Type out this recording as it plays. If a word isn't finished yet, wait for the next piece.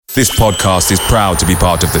This podcast is proud to be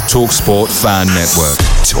part of the TalkSport Fan Network.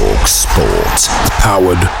 TalkSport.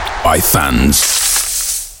 Powered by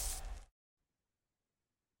fans.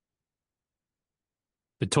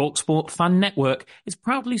 The TalkSport Fan Network is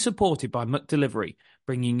proudly supported by McDelivery,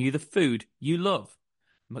 bringing you the food you love.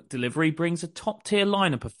 McDelivery brings a top-tier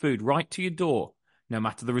lineup of food right to your door. No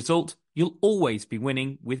matter the result, you'll always be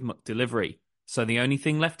winning with McDelivery. So the only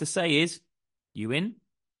thing left to say is, you in?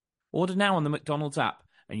 Order now on the McDonald's app,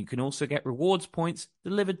 and you can also get rewards points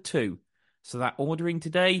delivered too. So that ordering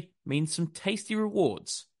today means some tasty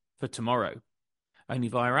rewards for tomorrow. Only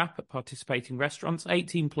via app at participating restaurants,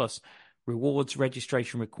 18 plus. Rewards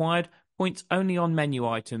registration required. Points only on menu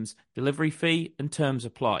items. Delivery fee and terms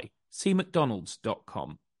apply. See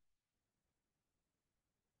mcdonalds.com.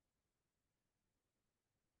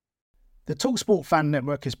 The TalkSport Fan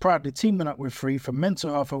Network is proudly teaming up with Free for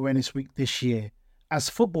Mental Health Awareness Week this year. As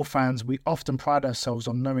football fans, we often pride ourselves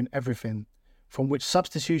on knowing everything, from which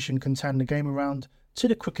substitution can turn the game around to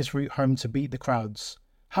the quickest route home to beat the crowds.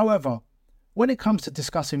 However, when it comes to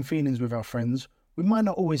discussing feelings with our friends, we might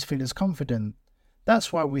not always feel as confident.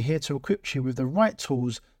 That's why we're here to equip you with the right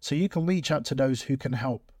tools so you can reach out to those who can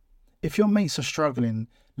help. If your mates are struggling,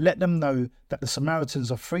 let them know that the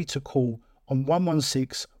Samaritans are free to call on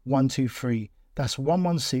 116 123. That's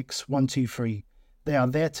 116 123. They are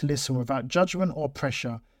there to listen without judgment or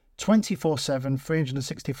pressure, 24/7,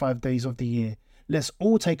 365 days of the year. Let's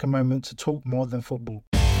all take a moment to talk more than football.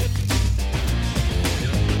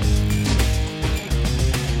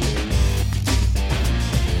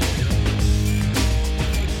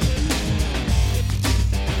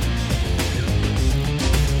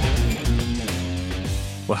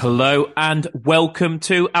 Well, hello and welcome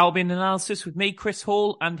to Albion Analysis with me, Chris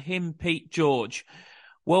Hall, and him, Pete George.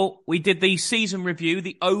 Well, we did the season review,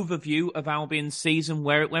 the overview of Albion's season,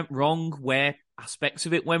 where it went wrong, where aspects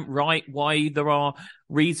of it went right, why there are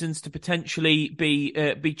reasons to potentially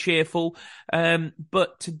be cheerful.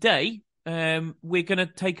 But today, we're going to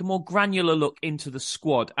take a more granular look into the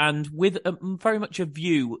squad and with very much a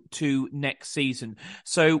view to next season.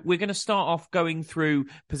 So we're going to start off going through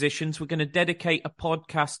positions. We're going to dedicate a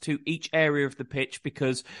podcast to each area of the pitch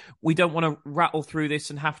because we don't want to rattle through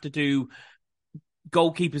this and have to do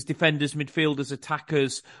goalkeepers, defenders, midfielders,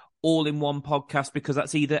 attackers, all in one podcast, because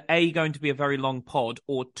that's either A, going to be a very long pod,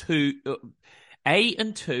 or two, A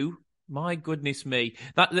and two. My goodness me,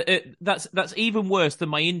 that's even worse than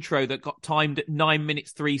my intro that got timed at 9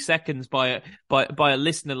 minutes 3 seconds by a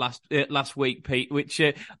listener last week, Pete. Which,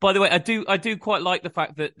 by the way, I do quite like the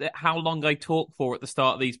fact that how long I talk for at the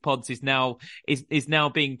start of these pods is now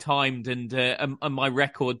being timed and my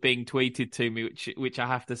record being tweeted to me, which I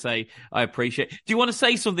have to say I appreciate. Do you want to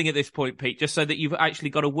say something at this point, Pete, just so that you've actually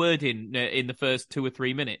got a word in the first 2 or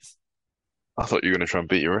 3 minutes? I thought you were going to try and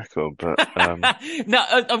beat your record, but no,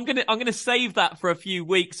 I'm gonna save that for a few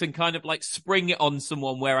weeks and kind of like spring it on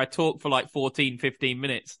someone where I talk for like 14, 15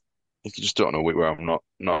 minutes. you could just do it on a week where I'm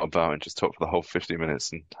not about and just talk for the whole 50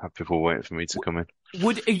 minutes and have people waiting for me to come in.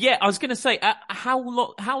 I was going to say, how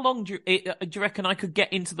long do you reckon I could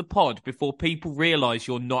get into the pod before people realise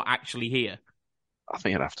you're not actually here? I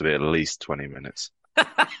think it'd have to be at least 20 minutes.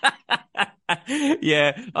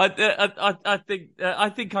 Yeah, I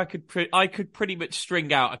think I could pretty much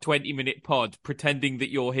string out a 20-minute pod pretending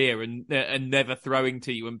that you're here and never throwing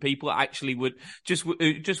to you, and people actually would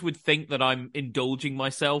would think that I'm indulging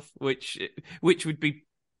myself, which would be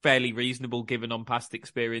fairly reasonable given on past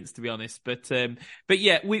experience, to be honest. But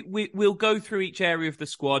yeah, we'll go through each area of the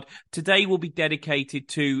squad. Today will be dedicated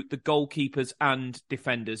to the goalkeepers and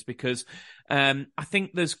defenders because I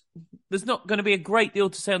think there's not going to be a great deal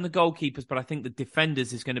to say on the goalkeepers, but I think the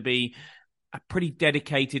defenders is going to be a pretty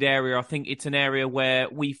dedicated area. I think it's an area where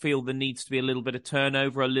we feel there needs to be a little bit of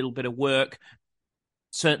turnover, a little bit of work,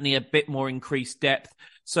 certainly a bit more increased depth.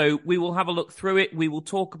 So we will have a look through it. We will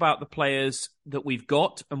talk about the players that we've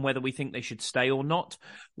got and whether we think they should stay or not.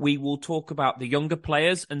 We will talk about the younger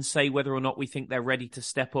players and say whether or not we think they're ready to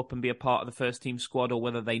step up and be a part of the first team squad or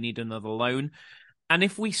whether they need another loan. And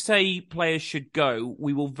if we say players should go,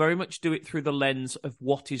 we will very much do it through the lens of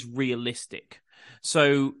what is realistic.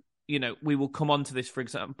 So, we will come on to this, for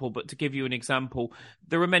example, but to give you an example,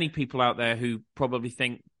 there are many people out there who probably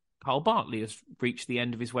think Carl Bartley has reached the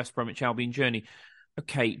end of his West Bromwich Albion journey.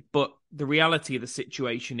 Okay, but the reality of the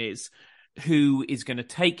situation is who is going to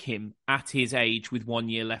take him at his age with 1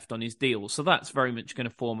 year left on his deal. So that's very much going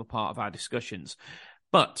to form a part of our discussions.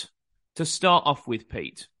 But to start off with,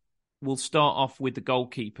 Pete, we'll start off with the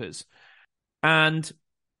goalkeepers. And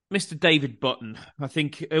Mr. David Button, I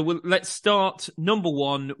think let's start number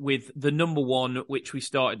one with the number one, which we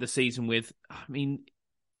started the season with. I mean,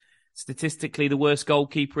 statistically the worst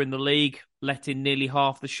goalkeeper in the league, let in nearly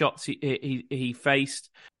half the shots he faced.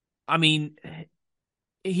 I mean,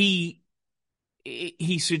 he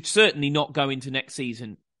should certainly not go into next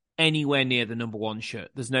season anywhere near the number one shirt.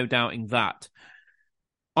 There's no doubting that.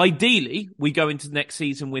 Ideally, we go into next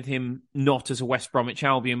season with him not as a West Bromwich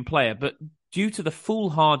Albion player, but due to the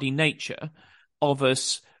foolhardy nature of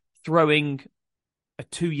us throwing a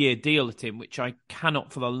 2-year deal at him, which I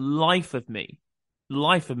cannot for the life of me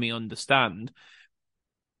understand.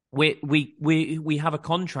 We have a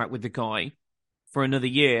contract with the guy for another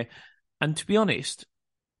year, and to be honest,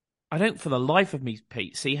 I don't for the life of me,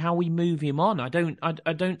 Pete, see how we move him on. I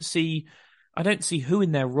don't see who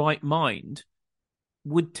in their right mind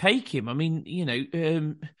would take him. I mean,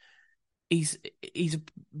 he's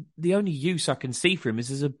the only use I can see for him is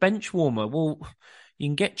as a bench warmer. Well, you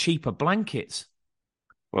can get cheaper blankets.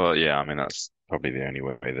 Well, yeah, I mean that's probably the only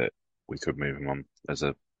way that we could move him on as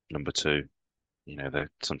a number two. They're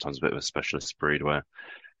sometimes a bit of a specialist breed where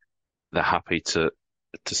they're happy to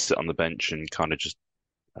sit on the bench and kind of just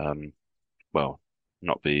well,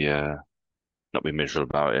 not be miserable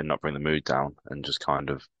about it and not bring the mood down and just kind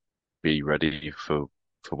of be ready for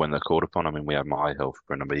when they're called upon. I mean, we had Myhill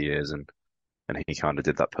for a number of years and he kind of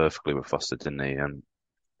did that perfectly with Foster, didn't he? And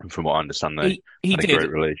from what I understand, they he had a did. great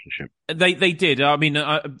relationship. They did. I mean,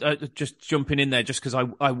 just jumping in there, just because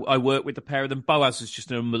I work with the pair of them. Boaz is just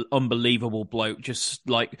an unbelievable bloke, just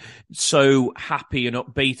like so happy and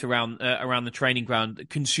upbeat around the training ground.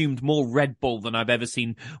 Consumed more Red Bull than I've ever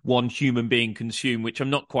seen one human being consume, which I'm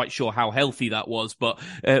not quite sure how healthy that was, but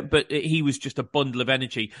he was just a bundle of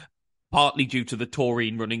energy. Partly due to the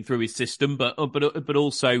taurine running through his system, but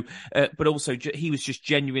also he was just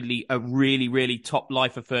genuinely a really, really top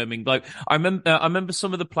life affirming bloke. I remember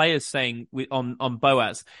some of the players saying on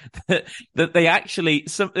Boaz that they actually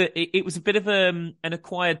it was a bit of an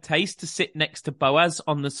acquired taste to sit next to Boaz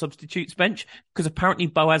on the substitutes bench because apparently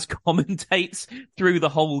Boaz commentates through the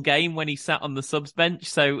whole game when he sat on the subs bench.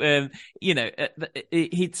 So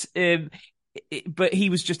but he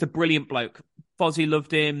was just a brilliant bloke. Fozzie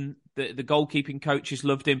loved him. The goalkeeping coaches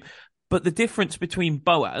loved him. But the difference between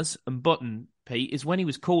Boaz and Button, Pete, is when he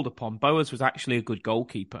was called upon, Boaz was actually a good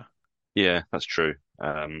goalkeeper. Yeah, that's true.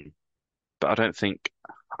 But I don't think,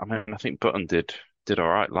 I think Button did all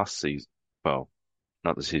right last season. Well,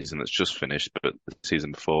 not the season that's just finished, but the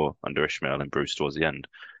season before under Ishmael and Bruce towards the end,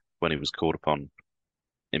 when he was called upon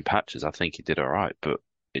in patches, I think he did all right. But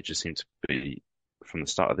it just seemed to be from the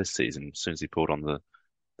start of this season, as soon as he pulled on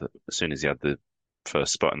as soon as he had the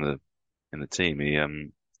first spot in the team,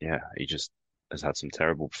 he just has had some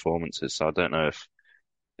terrible performances. So I don't know if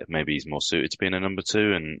maybe he's more suited to being a number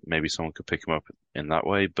two, and maybe someone could pick him up in that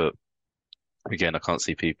way. But again, I can't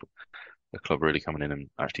see the club really coming in and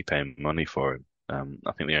actually paying money for him.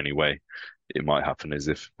 I think the only way it might happen is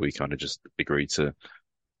if we kind of just agree to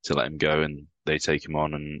let him go and they take him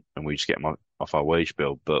on and we just get him off our wage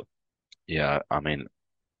bill. But yeah, I mean,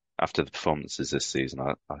 after the performances this season,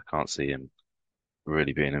 I can't see him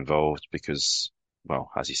really being involved because,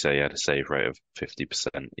 well, as you say, he had a save rate of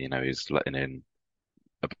 50%. He's letting in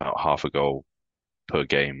about half a goal per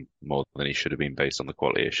game more than he should have been based on the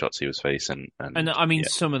quality of shots he was facing. And I mean,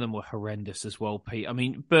 some of them were horrendous as well, Pete. I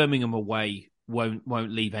mean, Birmingham away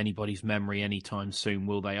won't leave anybody's memory anytime soon,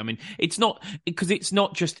 will they? I mean, it's not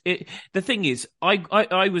just it. The thing is,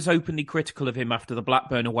 I was openly critical of him after the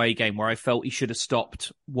Blackburn away game, where I felt he should have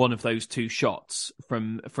stopped one of those two shots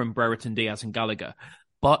from Brereton, Diaz, and Gallagher.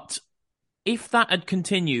 But if that had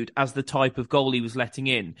continued as the type of goal he was letting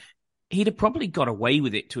in, he'd have probably got away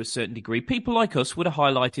with it to a certain degree. People like us would have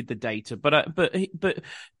highlighted the data, but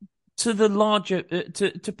to the larger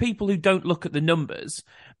to people who don't look at the numbers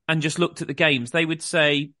and just looked at the games, they would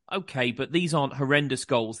say, okay, but these aren't horrendous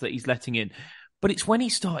goals that he's letting in. But it's when he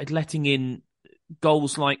started letting in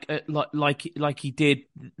goals like he did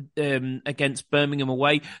against Birmingham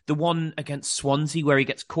away, the one against Swansea where he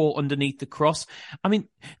gets caught underneath the cross. I mean,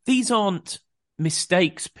 these aren't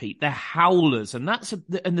mistakes, Pete. They're howlers, and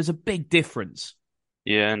there's a big difference.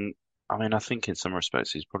 yeah, and I mean, I think in some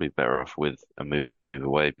respects he's probably better off with a move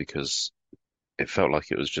away because it felt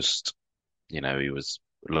like it was just, he was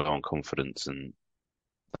low on confidence and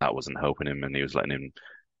that wasn't helping him, and he was letting in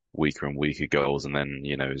weaker and weaker goals, and then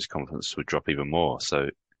his confidence would drop even more. So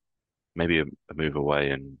maybe a move away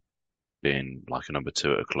and being like a number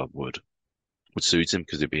two at a club would suit him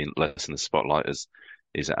because he'd be less in the spotlight as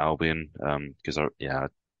he's at Albion. Because I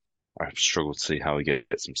struggle to see how he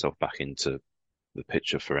gets himself back into the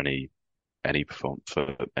picture for any perform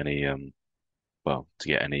for any to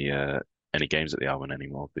get any games at the Albion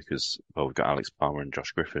anymore because we've got Alex Palmer and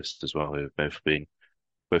Josh Griffiths as well who have both been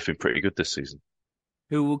both been pretty good this season.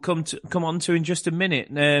 Who will come on to in just a minute.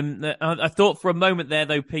 I thought for a moment there,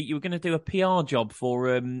 though, Pete, you were going to do a PR job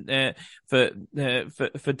for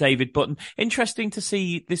David Button. Interesting to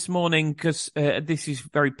see this morning because this is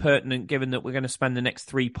very pertinent, given that we're going to spend the next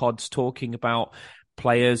 3 pods talking about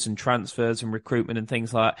players and transfers and recruitment and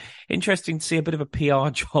things like that. Interesting to see a bit of a PR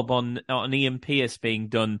job on Ian Pearce being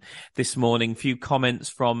done this morning. Few comments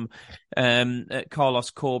from Carlos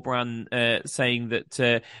Corberán saying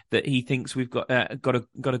that he thinks we've got a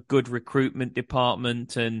good recruitment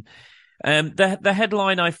department, and the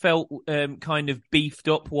headline I felt kind of beefed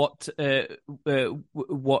up what Corberán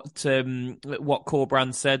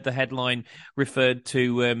said. The headline referred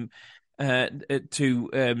to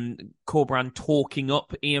Corberán talking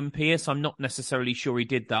up Ian Pearce. I'm not necessarily sure he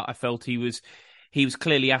did that. I felt he was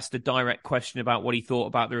clearly asked a direct question about what he thought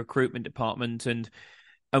about the recruitment department and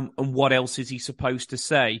what else is he supposed to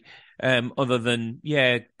say other than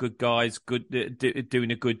good guys, good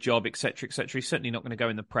doing a good job, etc., etc. He's certainly not going to go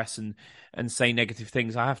in the press and say negative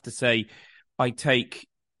things. I have to say, I take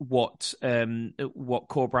what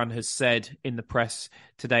Corberán has said in the press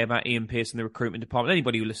today about Ian Pearce and the recruitment department.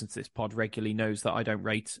 Anybody who listens to this pod regularly knows that I don't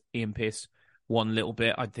rate Ian Pearce one little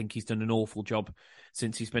bit. I think he's done an awful job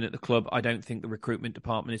since he's been at the club. I don't think the recruitment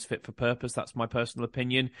department is fit for purpose. That's my personal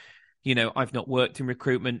opinion. You know, I've not worked in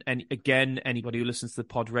recruitment. And again, anybody who listens to the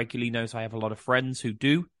pod regularly knows I have a lot of friends who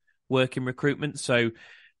do work in recruitment. So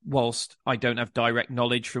whilst I don't have direct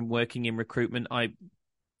knowledge from working in recruitment, I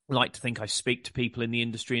like to think I speak to people in the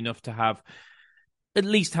industry enough to have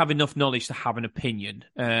enough knowledge to have an opinion.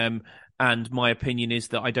 And my opinion is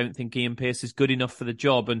that I don't think Ian Pearce is good enough for the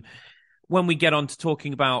job. And when we get on to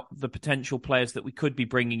talking about the potential players that we could be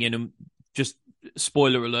bringing in, and just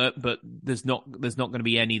spoiler alert, but there's not going to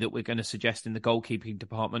be any that we're going to suggest in the goalkeeping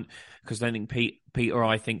department, because I don't think Pete or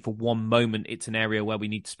I think for one moment it's an area where we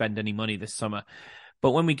need to spend any money this summer.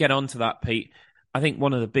 But when we get on to that, Pete, I think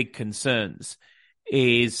one of the big concerns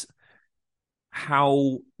is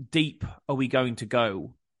how deep are we going to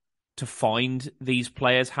go to find these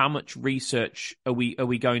players? How much research are we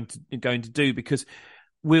going to do? Because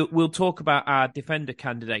we'll talk about our defender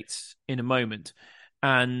candidates in a moment,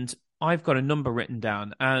 and I've got a number written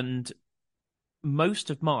down, and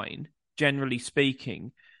most of mine, generally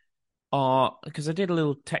speaking, are because I did a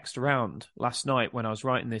little text around last night when I was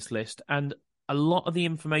writing this list, and a lot of the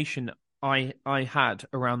information I had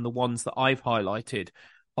around the ones that I've highlighted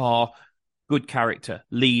are good character,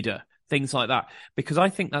 leader, things like that. Because I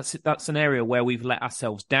think that's an area where we've let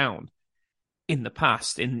ourselves down in the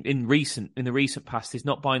past, in the recent past, is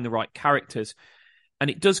not buying the right characters.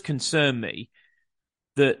 And it does concern me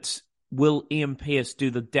that will Ian Pearce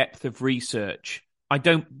do the depth of research? I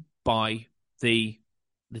don't buy the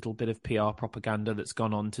little bit of PR propaganda that's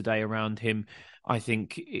gone on today around him. I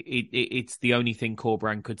think it's the only thing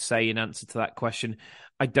Corberán could say in answer to that question.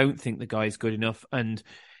 I don't think the guy is good enough. And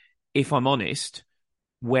if I'm honest,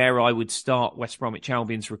 where I would start West Bromwich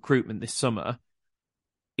Albion's recruitment this summer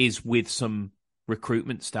is with some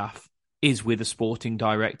recruitment staff, is with a sporting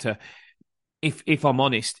director. If I'm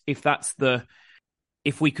honest, if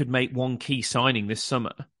we could make one key signing this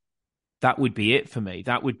summer, that would be it for me.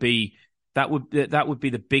 That would be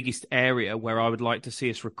the biggest area where I would like to see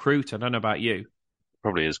us recruit. I don't know about you.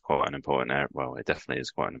 Probably is quite an important area. Well, it definitely is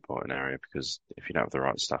quite an important area, because if you don't have the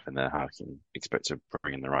right staff in there, how can you expect to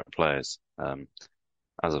bring in the right players?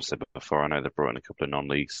 As I've said before, I know they've brought in a couple of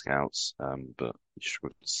non-league scouts, but you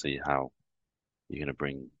should see how you're going to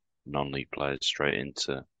bring non-league players straight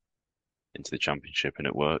into the championship and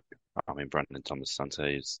it work. I mean, Brandon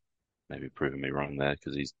Thomas-Sante is maybe proving me wrong there,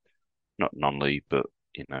 because he's not non-league, but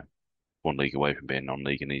one league away from being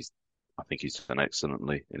non-league, and I think he's done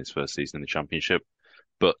excellently in his first season in the championship.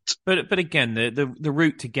 But again, the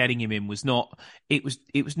route to getting him in was not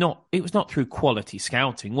through quality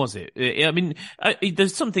scouting, was it? I mean,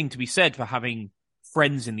 there's something to be said for having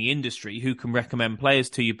friends in the industry who can recommend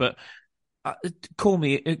players to you, but call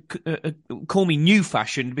me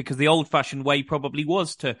new-fashioned, because the old-fashioned way probably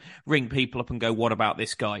was to ring people up and go, "What about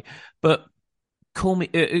this guy?" But call me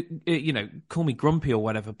grumpy or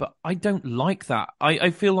whatever, but I don't like that.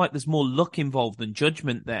 I feel like there's more luck involved than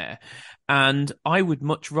judgment there, and I would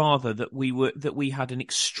much rather that we had an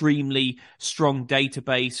extremely strong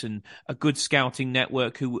database and a good scouting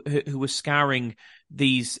network who were scouring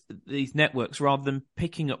these networks, rather than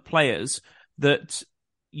picking up players that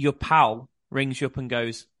your pal rings you up and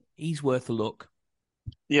goes, "He's worth a look."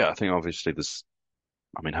 Yeah, I think obviously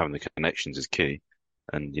having the connections is key,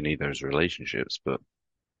 and you need those relationships, but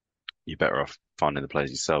you're better off finding the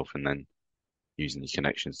players yourself and then using your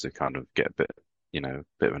connections to kind of get a bit a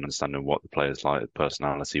bit of an understanding of what the player's like,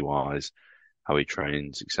 personality-wise, how he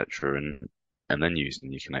trains, etc., and then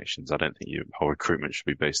using your connections. I don't think your whole recruitment should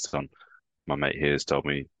be based on my mate here has told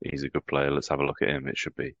me he's a good player. Let's have a look at him. It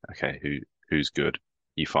should be okay. Who's good?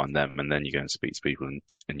 You find them, and then you go and speak to people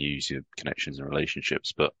and use your connections and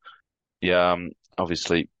relationships. But yeah,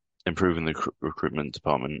 obviously improving the recruitment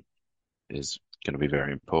department is going to be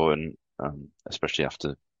very important, especially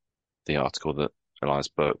after the article that Elias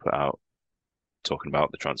Burke put out talking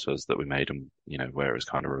about the transfers that we made, and where it was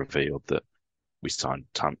kind of revealed that we signed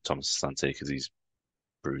Thomas Asante because he's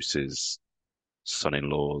Bruce's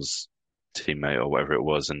son-in-law's teammate or whatever it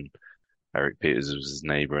was, and Eric Peters was his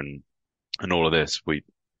neighbour, and all of this. We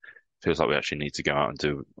feels like we actually need to go out and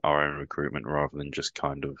do our own recruitment rather than just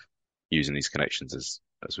kind of using these connections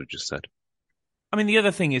as we just said. I mean, the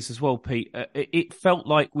other thing is as well, Pete, it felt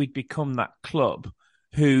like we'd become that club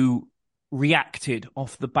who reacted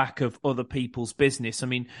off the back of other people's business. I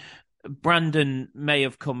mean, Brandon may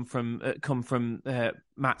have come from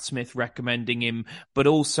Matt Smith recommending him, but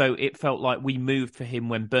also it felt like we moved for him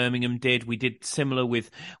when Birmingham did. We did similar with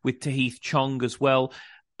Tahith Chong as well.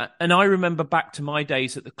 And I remember back to my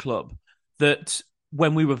days at the club that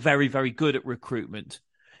when we were very, very good at recruitment,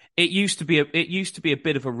 it used to be a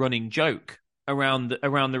bit of a running joke around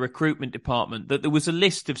the recruitment department that there was a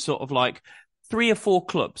list of sort of like 3 or 4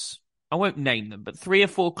 clubs. I won't name them, but 3 or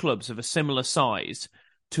 4 clubs of a similar size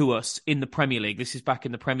to us in the Premier League. This is back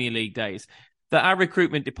in the Premier League days. That our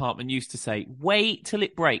recruitment department used to say, wait till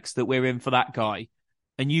it breaks that we're in for that guy.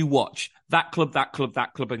 And you watch that club,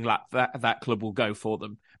 and that club will go for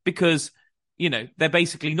them. Because, they're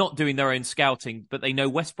basically not doing their own scouting, but they know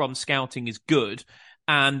West Brom scouting is good.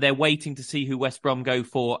 And they're waiting to see who West Brom go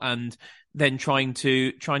for and then trying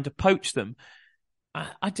to poach them.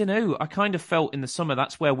 I don't know. I kind of felt in the summer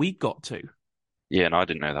that's where we got to. Yeah, and I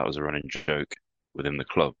didn't know that was a running joke within the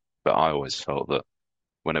club, but I always felt that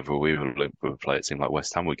whenever we were linked with a player, it seemed like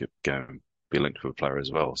West Ham would go and be linked with a player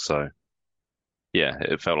as well. So yeah,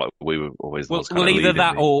 it felt like we were always the ones kind of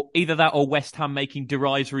either that or West Ham making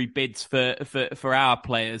derisory bids for our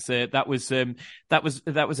players. That was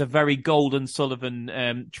a very Golden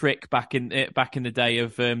Sullivan trick back in the day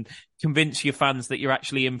of convince your fans that you're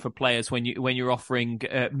actually in for players when you're offering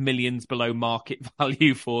millions below market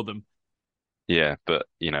value for them. Yeah, but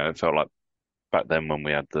it felt like back then when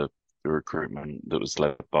we had the recruitment that was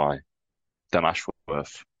led by Dan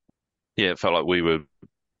Ashworth. Yeah, it felt like we were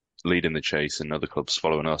leading the chase and other clubs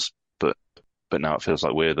following us, but now it feels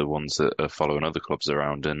like we're the ones that are following other clubs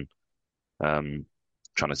around and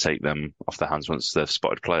trying to take them off their hands once they've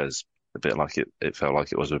spotted players. A bit like it felt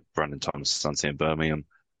like it was with Brandon Thomas Asante in Birmingham,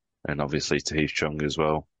 and obviously Tahith Chong as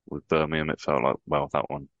well with Birmingham. It felt like, well, that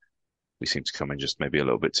one we seemed to come in just maybe a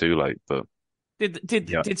little bit too late, but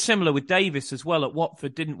did similar with Davis as well at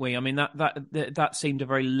Watford, didn't we? I mean that seemed a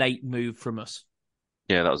very late move from us.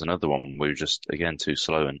 Yeah, that was another one. We were just again too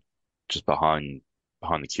slow and just behind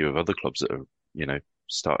the queue of other clubs that have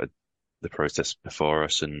started the process before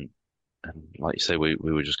us, and like you say, we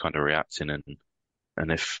were just kind of reacting,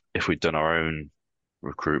 and if we'd done our own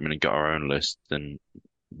recruitment and got our own list, then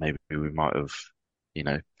maybe we might have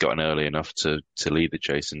gotten early enough to lead the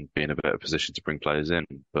chase and be in a better position to bring players in.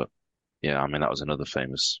 But yeah, I mean that was another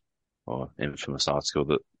famous or infamous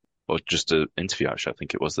article or just an interview actually, I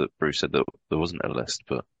think it was, that Bruce said that there wasn't a list,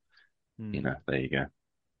 but there you go.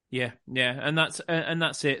 Yeah, and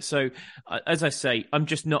that's it. So, as I say, I'm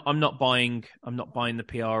not buying the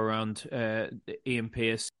PR around Ian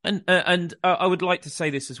Pearce, and I would like to say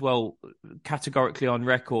this as well, categorically on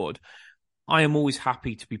record. I am always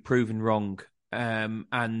happy to be proven wrong,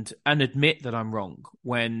 and admit that I'm wrong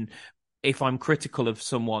if I'm critical of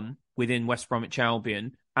someone within West Bromwich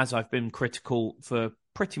Albion, as I've been critical for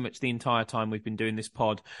pretty much the entire time we've been doing this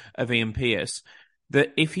pod of Ian Pearce,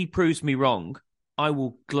 that if he proves me wrong, I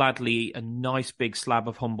will gladly eat a nice big slab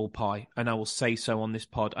of humble pie, and I will say so on this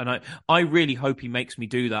pod. And I really hope he makes me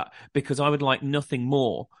do that, because I would like nothing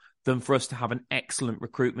more than for us to have an excellent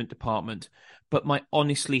recruitment department. But my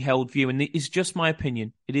honestly held view, and it is just my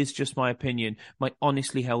opinion, my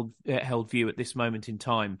honestly held view at this moment in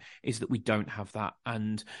time is that we don't have that,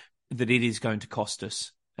 and that it is going to cost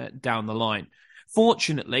us down the line.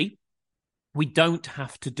 Fortunately, we don't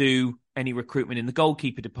have to do any recruitment in the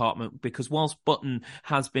goalkeeper department, because whilst Button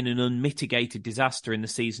has been an unmitigated disaster in the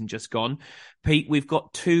season just gone, Pete, we've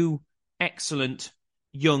got 2 excellent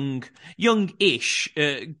young-ish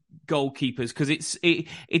goalkeepers, because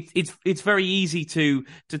it's very easy to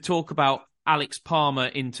talk about Alex Palmer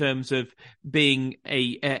in terms of being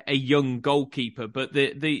a young goalkeeper, but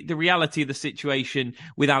the reality of the situation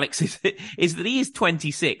with Alex is that he is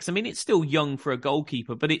 26. I mean, it's still young for a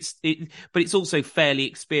goalkeeper, but it's also fairly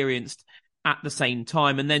experienced at the same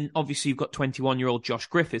time. And then obviously you've got 21-year-old Josh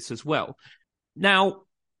Griffiths as well. Now,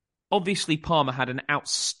 obviously, Palmer had an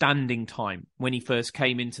outstanding time when he first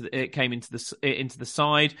came into the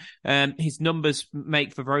side. His numbers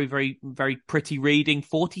make for very, very, very pretty reading.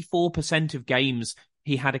 44% of games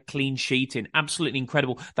he had a clean sheet in. Absolutely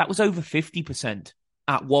incredible. That was over 50%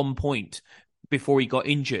 at one point before he got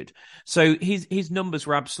injured. So his numbers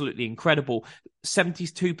were absolutely incredible.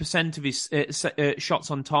 72% of his shots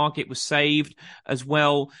on target was saved as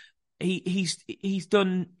well. He's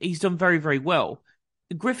done very, very well.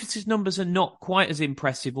 Griffiths' numbers are not quite as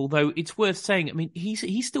impressive, although it's worth saying, I mean,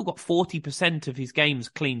 he's still got 40% of his games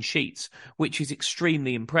clean sheets, which is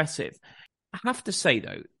extremely impressive. I have to say,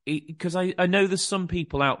 though, because I know there's some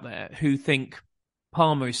people out there who think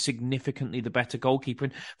Palmer is significantly the better goalkeeper.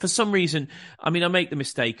 And for some reason, I mean, I make the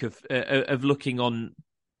mistake of looking on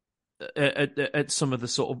at some of the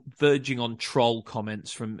sort of verging on troll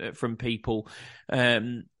comments from people.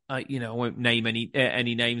 I won't name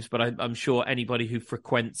any names, but I'm sure anybody who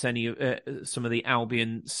frequents some of the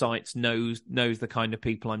Albion sites knows the kind of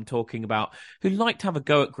people I'm talking about who like to have a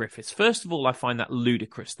go at Griffiths. First of all, I find that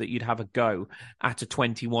ludicrous that you'd have a go at a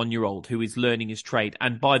 21-year-old who is learning his trade,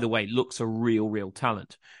 and by the way, looks a real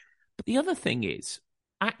talent. But the other thing is,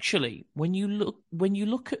 actually, when you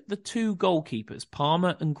look at the two goalkeepers,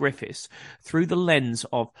 Palmer and Griffiths, through the lens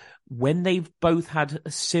of when they've both had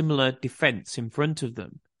a similar defence in front of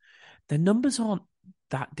them, their numbers aren't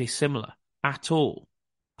that dissimilar at all.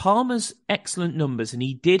 Palmer's excellent numbers, and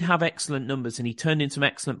he did have excellent numbers, and he turned in some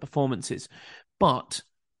excellent performances, but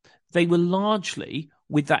they were largely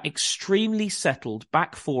with that extremely settled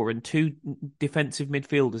back four and two defensive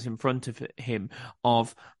midfielders in front of him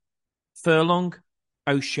of Furlong,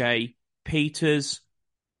 O'Shea, Peters,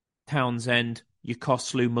 Townsend,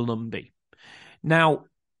 Yokoslu, Malumbi. Now,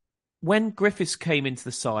 when Griffiths came into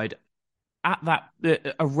the side,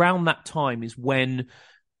 around that time is when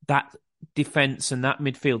that defence and that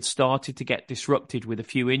midfield started to get disrupted with a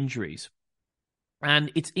few injuries.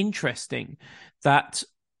 And it's interesting that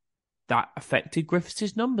affected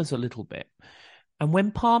Griffiths' numbers a little bit. And when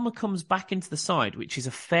Palmer comes back into the side, which is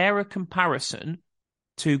a fairer comparison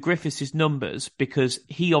to Griffiths' numbers, because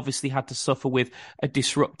he obviously had to suffer with a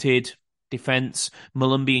disrupted defence,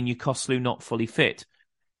 Malumbi and Yokoslu not fully fit.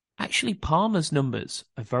 Actually, Palmer's numbers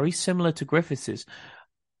are very similar to Griffiths'.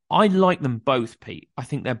 I like them both, Pete. I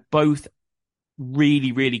think they're both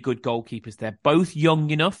really good goalkeepers. They're both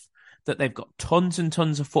young enough that they've got tons and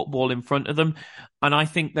tons of football in front of them, and I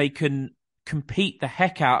think they can compete the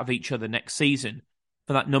heck out of each other next season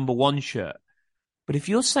for that number one shirt. But if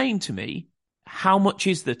you're saying to me, how much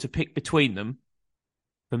is there to pick between them?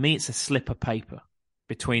 For me, it's a slip of paper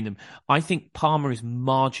between them. I think Palmer is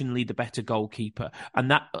marginally the better goalkeeper,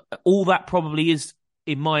 and that all that probably is,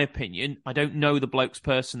 in my opinion, I don't know the blokes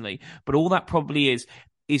personally, but all that probably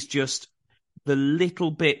is just the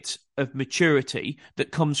little bit of maturity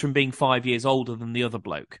that comes from being 5 years older than the other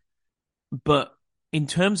bloke. But in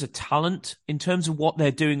terms of talent, in terms of what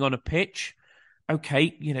they're doing on a pitch, okay,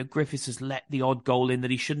 Griffiths has let the odd goal in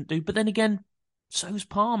that he shouldn't do, but then again, so's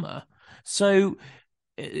Palmer. So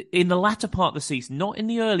in the latter part of the season, not in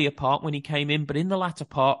the earlier part when he came in, but in the latter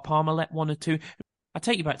part, Palmer let one or two. I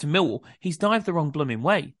take you back to Millwall. He's dived the wrong blooming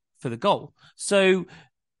way for the goal. So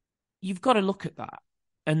you've got to look at that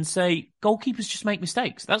and say, goalkeepers just make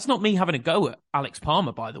mistakes. That's not me having a go at Alex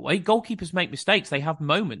Palmer, by the way. Goalkeepers make mistakes. They have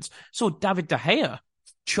moments. Saw David De Gea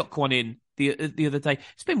chuck one in the other day.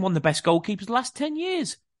 He's been one of the best goalkeepers the last 10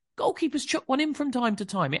 years. Goalkeepers chuck one in from time to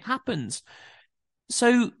time. It happens.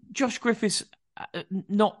 So Josh Griffiths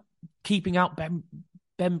not keeping out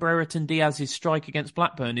Ben Brereton Diaz's strike against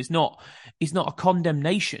Blackburn is not a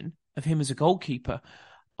condemnation of him as a goalkeeper.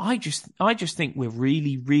 I just think we're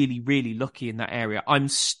really lucky in that area. I'm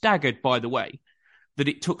staggered, by the way, that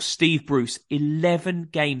it took Steve Bruce 11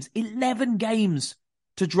 games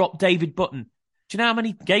to drop David Button. Do you know how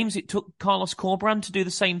many games it took Carlos Corberán to do the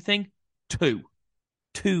same thing?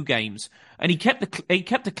 Two games. And he kept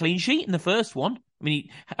a clean sheet in the first one. I mean,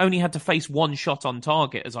 he only had to face one shot on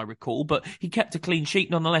target, as I recall, but he kept a clean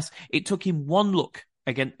sheet nonetheless. It took him one look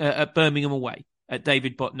again at Birmingham away at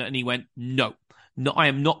David Button, and he went, no, I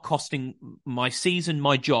am not costing my season,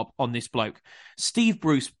 my job on this bloke. Steve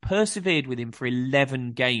Bruce persevered with him for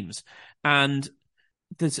 11 games, and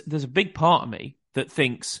there's a big part of me that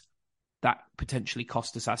thinks that potentially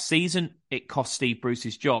cost us our season. It cost Steve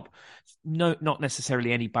Bruce's job. No, not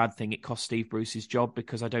necessarily any bad thing. It cost Steve Bruce's job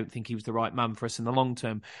because I don't think he was the right man for us in the long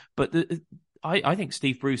term. But I think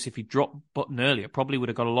Steve Bruce, if he dropped Button earlier, probably would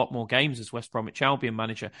have got a lot more games as West Bromwich Albion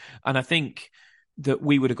manager. And I think that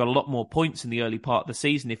we would have got a lot more points in the early part of the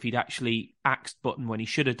season if he'd actually axed Button when he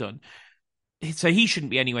should have done. So he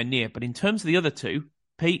shouldn't be anywhere near. But in terms of the other two,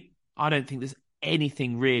 Pete, I don't think there's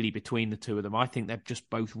anything really between the two of them. I think they're just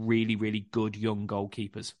both really, really good young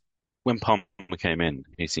goalkeepers. When Palmer came in,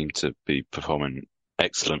 he seemed to be performing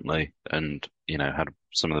excellently and, had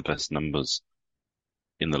some of the best numbers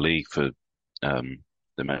in the league for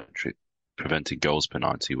the metric prevented goals per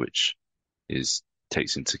 90, which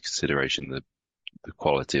takes into consideration the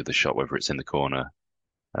quality of the shot, whether it's in the corner,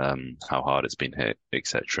 how hard it's been hit,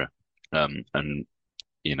 etc. And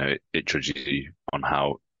it judges you on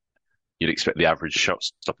how you'd expect the average shot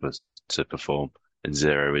stopper to perform, and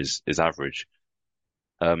 0 is average.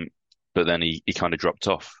 But then he kind of dropped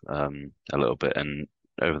off a little bit, and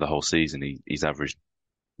over the whole season he's averaged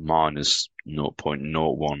minus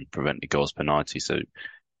 0.01 prevented goals per 90, so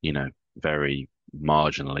very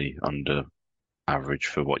marginally under average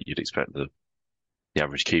for what you'd expect the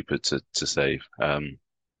average keeper to save.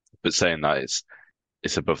 But saying that,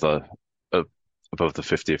 it's above the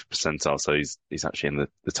 50th percentile, so he's actually in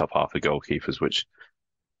the top half of goalkeepers, which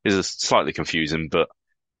is slightly confusing. But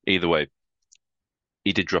either way,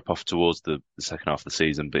 he did drop off towards the second half of the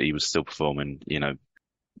season, but he was still performing,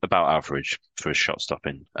 about average for his shot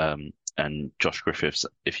stopping. And Josh Griffiths,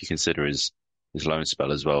 if you consider his loan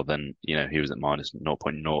spell as well, then he was at minus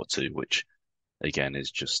 0.02, which again is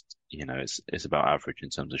just it's about average in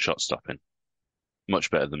terms of shot stopping. Much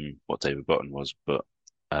better than what David Button was, but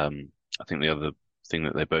I think the other thing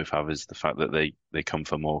that they both have is the fact that they come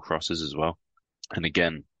for more crosses as well. And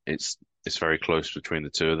again, it's very close between the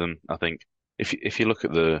two of them. I think if you look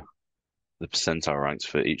at the percentile ranks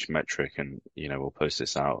for each metric, and we'll post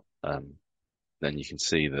this out, then you can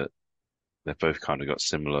see that they've both kind of got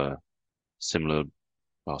similar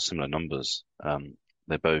numbers.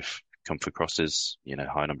 They both come for crosses,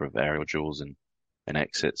 high number of aerial duels and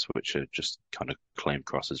exits, which are just kind of claimed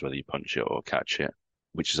crosses, whether you punch it or catch it,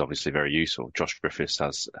 which is obviously very useful. Josh Griffiths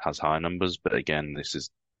has high numbers, but again, this is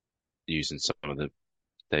using some of the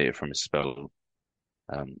data from his spell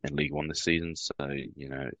in League One this season, so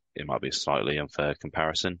it might be a slightly unfair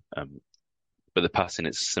comparison. But the passing,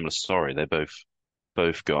 it's a similar story. They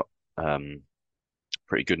both got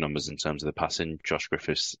pretty good numbers in terms of the passing. Josh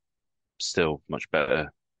Griffiths still much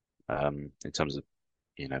better in terms of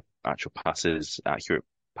actual passes, accurate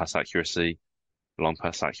pass accuracy, long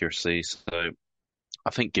pass accuracy. So I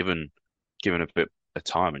think given a bit of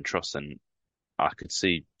time and trust, then I could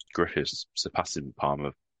see Griffiths surpassing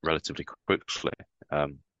Palmer relatively quickly.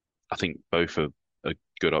 I think both are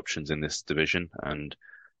good options in this division, and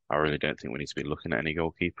I really don't think we need to be looking at any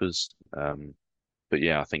goalkeepers. But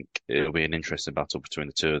yeah, I think it'll be an interesting battle between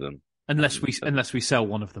the two of them. Unless we sell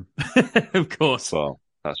one of them, of course. Well,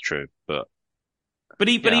 that's true, but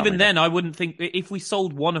even then, I wouldn't think if we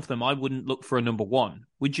sold one of them, I wouldn't look for a number one.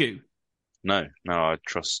 Would you? No, I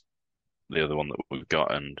trust the other one that we've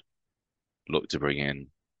got and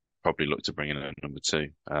probably look to bring in a number two.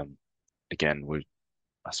 Again,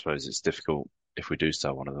 I suppose it's difficult if we do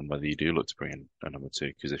sell one of them, whether you do look to bring in a number two,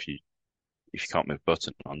 because if you can't move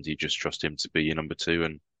Button on, do you just trust him to be your number two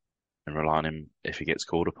and rely on him if he gets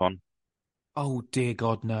called upon? Oh dear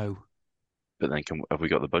God, no. But then have we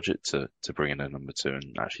got the budget to bring in a number two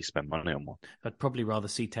and actually spend money on one? I'd probably rather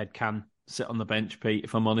see Ted Can sit on the bench, Pete,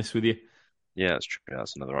 if I'm honest with you. Yeah, that's true.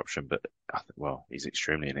 That's another option. But I think, he's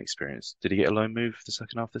extremely inexperienced. Did he get a loan move the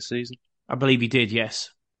second half of the season? I believe he did,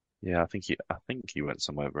 yes. Yeah, I think he went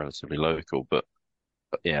somewhere relatively local. But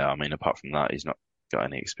yeah, I mean, apart from that, he's not got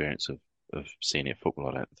any experience of senior football,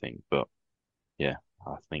 I don't think. But yeah,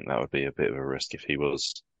 I think that would be a bit of a risk if he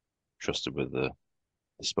was trusted with the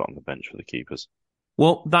spot on the bench for the keepers.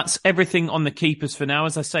 Well, that's everything on the keepers for now.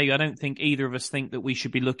 As I say, I don't think either of us think that we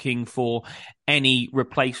should be looking for any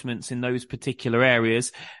replacements in those particular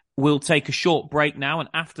areas. We'll take a short break now, and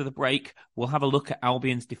after the break, we'll have a look at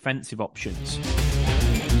Albion's defensive options.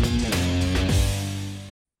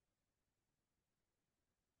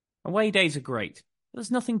 Away days are great.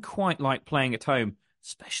 There's nothing quite like playing at home,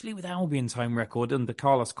 especially with Albion's home record under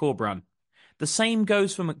Carlos Corberán. The same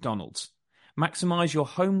goes for McDonald's. Maximise your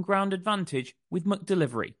home ground advantage with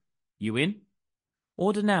McDelivery. You in?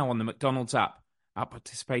 Order now on the McDonald's app. At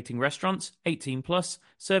participating restaurants, 18 plus,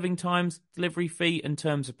 serving times, delivery fee and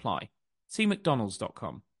terms apply. See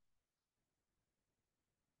mcdonalds.com.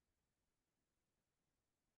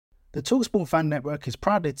 The TalkSport Fan Network is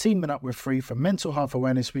proudly teaming up with Free for Mental Health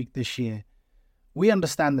Awareness Week this year. We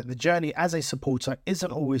understand that the journey as a supporter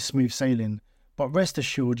isn't always smooth sailing, but rest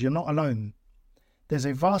assured you're not alone. There's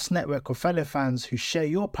a vast network of fellow fans who share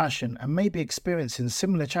your passion and may be experiencing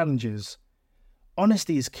similar challenges.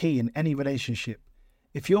 Honesty is key in any relationship.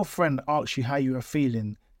 If your friend asks you how you are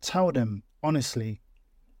feeling, tell them honestly.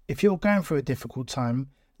 If you're going through a difficult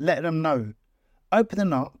time, let them know.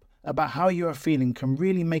 Opening up about how you are feeling can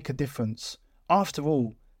really make a difference. After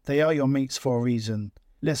all, they are your mates for a reason.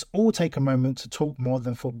 Let's all take a moment to talk more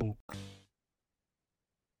than football.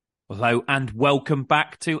 Hello and welcome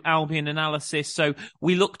back to Albion Analysis. So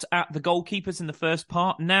we looked at the goalkeepers in the first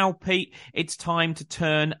part. Now, Pete, it's time to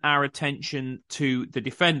turn our attention to the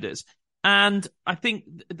defenders. And I think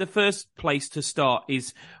the first place to start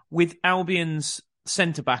is with Albion's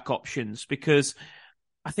centre-back options, because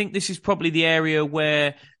I think this is probably the area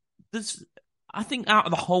where I think out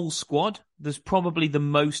of the whole squad, there's probably the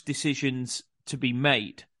most decisions to be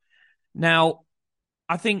made. Now,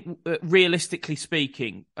 I think realistically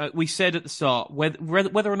speaking, we said at the start,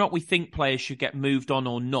 whether or not we think players should get moved on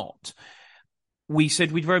or not, we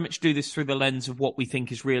said we'd very much do this through the lens of what we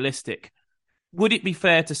think is realistic. Would it be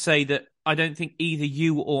fair to say that I don't think either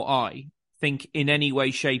you or I think in any way,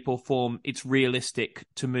 shape or form it's realistic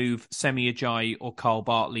to move Semi Ajayi or Carl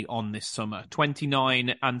Bartley on this summer?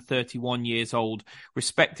 29 and 31 years old,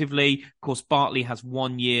 respectively. Of course, Bartley has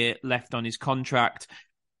 1 year left on his contract.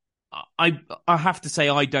 I have to say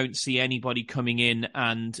I don't see anybody coming in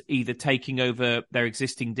and either taking over their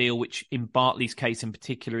existing deal, which in Bartley's case in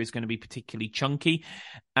particular is going to be particularly chunky,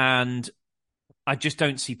 and I just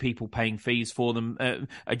don't see people paying fees for them.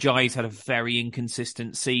 Ajayi's had a very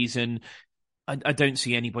inconsistent season. I don't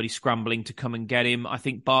see anybody scrambling to come and get him. I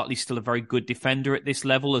think Bartley's still a very good defender at this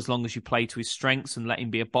level, as long as you play to his strengths and let him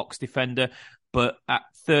be a box defender. But at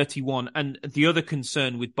 31, and the other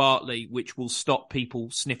concern with Bartley, which will stop people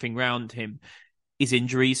sniffing round him, is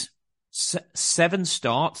injuries. 7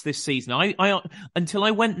 starts this season. I until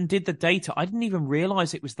I went and did the data, I didn't even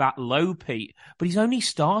realise it was that low, Pete. But he's only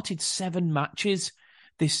started 7 matches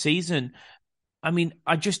this season. I mean,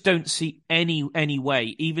 I just don't see any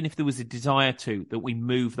way, even if there was a desire to, that we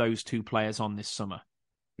move those 2 players on this summer.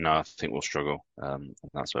 No, I think we'll struggle.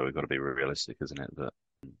 That's where we've got to be realistic, isn't it? That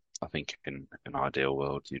I think in an ideal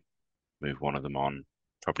world, you'd move one of them on,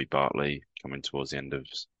 probably Bartley coming towards the end of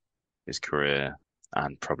his career,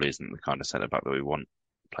 and probably isn't the kind of centre-back that we want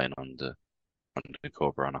playing under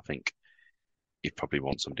Corberan. I think you'd probably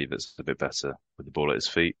want somebody that's a bit better with the ball at his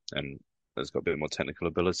feet and has got a bit more technical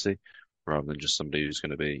ability, rather than just somebody who's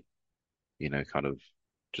going to be, kind of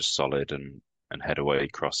just solid and head away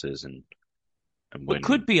crosses and win. It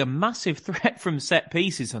could be a massive threat from set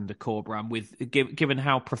pieces under Corberan, given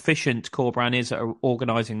how proficient Corberan is at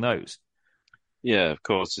organising those. Yeah, of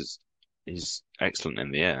course, he's excellent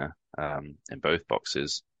in the air, in both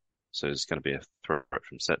boxes, so it's going to be a threat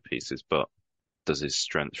from set pieces. But does his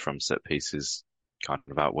strength from set pieces kind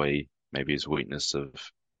of outweigh maybe his weakness of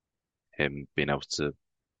him being able to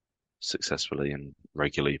successfully and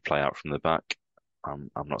regularly play out from the back? I'm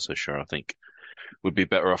not so sure. I think we'd be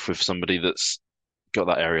better off with somebody that's got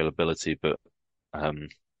that aerial ability, but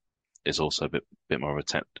is also a bit more of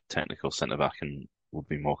a technical centre back and will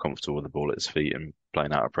be more comfortable with the ball at his feet and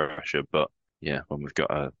playing out of pressure. But yeah, when we've got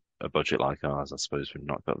a budget like ours, I suppose we've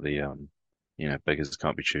not got the beggars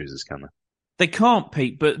can't be choosers, can they? They can't,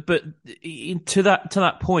 Pete. But to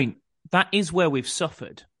that point, that is where we've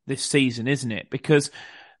suffered this season, isn't it? Because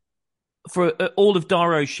for all of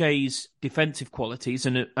Dara O'Shea's defensive qualities,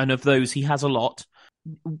 and of those he has a lot,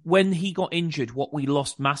 when he got injured, what we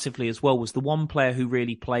lost massively as well was the one player who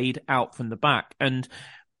really played out from the back. And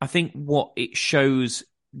I think what it shows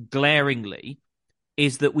glaringly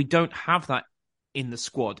is that we don't have that in the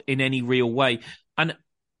squad in any real way. And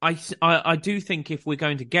I do think if we're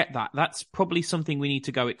going to get that, that's probably something we need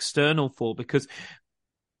to go external for, because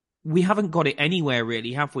we haven't got it anywhere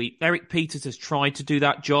really, have we? Eric Peters has tried to do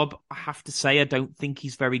that job. I have to say, I don't think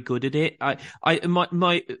he's very good at it.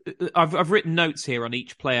 I've written notes here on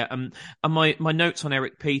each player, and my notes on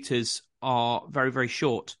Eric Peters are very, very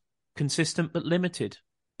short. Consistent but limited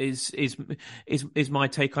is my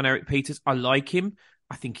take on Eric Peters. I like him.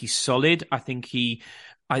 I think he's solid. I think you're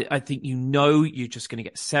just going to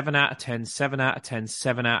get 7 out of 10, 7 out of 10,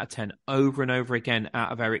 7 out of 10 over and over again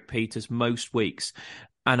out of Eric Peters most weeks.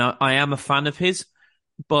 And I am a fan of his,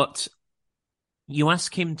 but you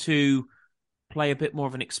ask him to play a bit more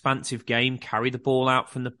of an expansive game, carry the ball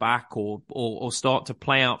out from the back or start to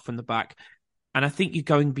play out from the back. And I think you're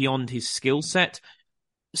going beyond his skill set.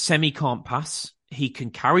 Semi can't pass. He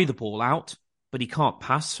can carry the ball out. but he can't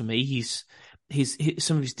pass for me.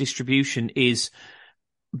 Some of his distribution is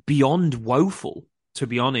beyond woeful, to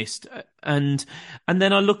be honest. And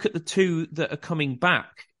then I look at the two that are coming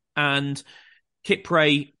back, and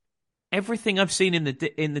Kipre, everything I've seen in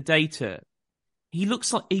the data,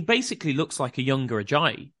 he basically looks like a younger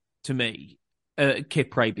Ajayi to me,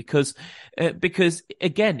 Kipre, because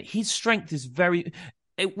again, his strength is very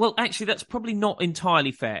well. Actually, that's probably not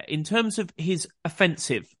entirely fair in terms of his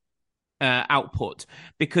offensive output,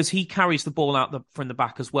 because he carries the ball out from the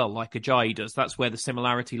back as well, like Ajayi does. That's where the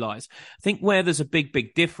similarity lies. I think where there's a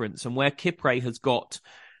big difference, and where Kipre has got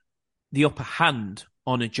the upper hand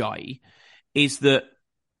on Ajayi, is that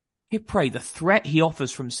Kipre, the threat he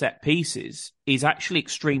offers from set pieces is actually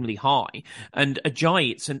extremely high. And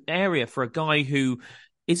Ajayi, it's an area for a guy who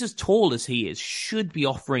is as tall as he is, should be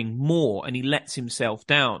offering more, and he lets himself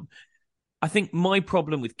down. I think my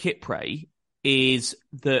problem with Kipre is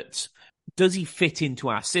that, does he fit into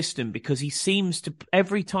our system? Because he seems to,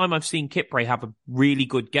 every time I've seen Kipre have a really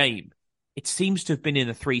good game, it seems to have been in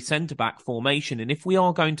a 3 centre-back formation. And if we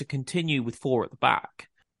are going to continue with 4 at the back,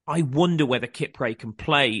 I wonder whether Kipre can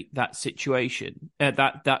play that situation,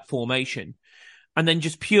 that formation. And then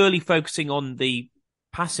just purely focusing on the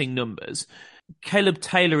passing numbers, Caleb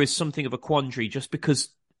Taylor is something of a quandary, just because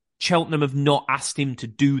Cheltenham have not asked him to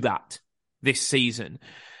do that this season.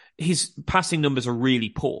 His passing numbers are really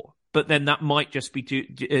poor, but then that might just be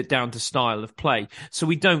down to style of play. So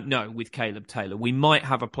we don't know with Caleb Taylor. We might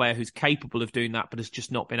have a player who's capable of doing that, but has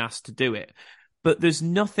just not been asked to do it. But there's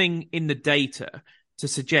nothing in the data to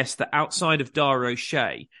suggest that outside of Dara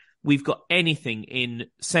O'Shea, we've got anything in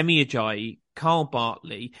Semi Ajayi, Carl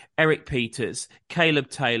Bartley, Eric Peters, Caleb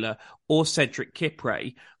Taylor, or Cedric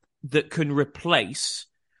Kipre that can replace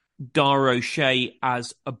Dara O'Shea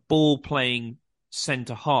as a ball-playing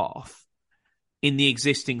centre-half in the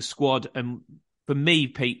existing squad. And for me,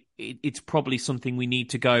 Pete, it's probably something we need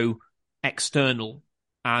to go external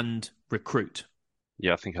and recruit.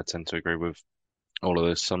 Yeah, I think I tend to agree with all of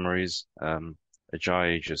those summaries.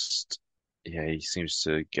 Ajayi he seems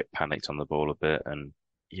to get panicked on the ball a bit, and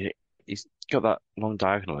he's got that long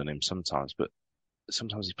diagonal in him sometimes, but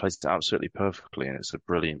sometimes he plays it absolutely perfectly, and it's a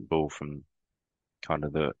brilliant ball from kind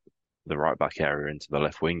of the right back area into the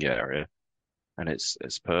left wing area, and it's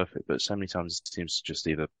perfect. But so many times it seems to just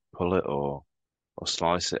either pull it or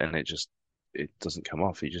slice it, and it doesn't come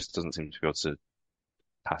off. He just doesn't seem to be able to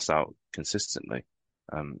pass out consistently.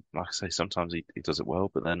 Like I say, sometimes he does it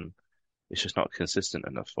well, but then it's just not consistent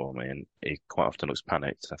enough for me, and he quite often looks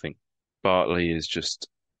panicked. I think Bartley is just,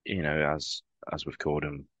 as we've called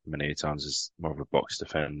him many times, is more of a box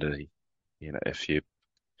defender. If you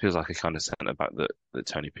feels like a kind of centre back that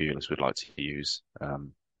Tony Pulis would like to use,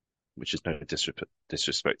 which is no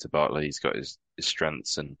disrespect to Bartley. He's got his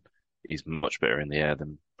strengths, and he's much better in the air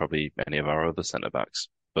than probably any of our other centre backs.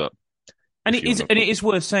 But And it is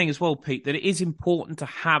worth saying as well, Pete, that it is important to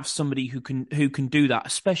have somebody who can do that,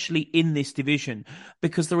 especially in this division,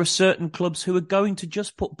 because there are certain clubs who are going to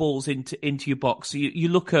just put balls into your box. So you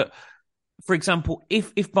look at, for example,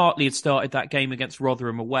 if Bartley had started that game against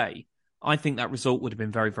Rotherham away, I think that result would have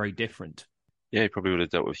been very, very different. Yeah, he probably would have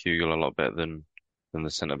dealt with Hugill a lot better than the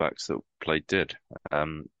centre backs that played did.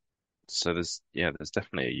 So there's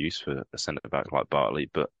definitely a use for a centre back like Bartley,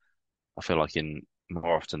 but I feel like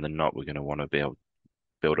more often than not, we're going to want to be able to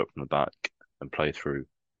build up from the back and play through,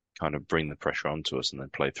 kind of bring the pressure onto us and then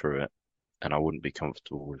play through it. And I wouldn't be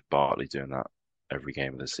comfortable with Bartley doing that every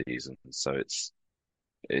game of the season. So it's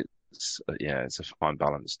a fine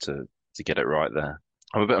balance to get it right there.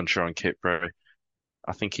 I'm a bit unsure on Kipre.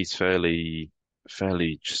 I think he's fairly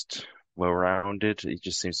just well-rounded. He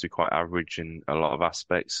just seems to be quite average in a lot of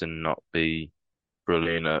aspects and not be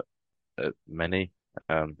brilliant at many,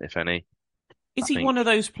 if any. Is he one of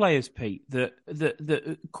those players, Pete,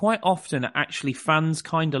 that quite often actually fans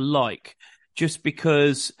kind of like, just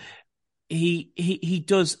because he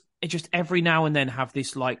does just every now and then have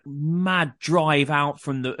this like mad drive out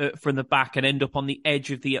from the back and end up on the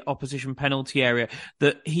edge of the opposition penalty area,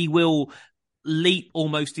 that he will leap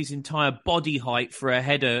almost his entire body height for a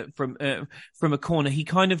header from a corner. He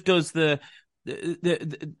kind of does the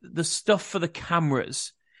stuff for the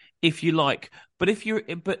cameras, if you like. But if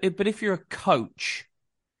you're a coach,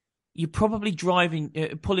 you're probably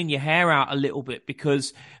pulling your hair out a little bit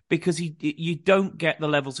because you don't get the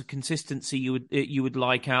levels of consistency you would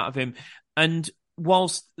like out of him. And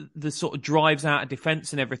whilst the sort of drives out of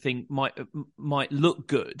defence and everything might look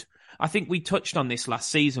good, I think we touched on this last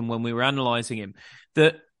season when we were analysing him,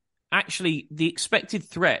 that actually the expected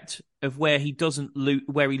threat of where he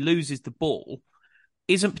loses the ball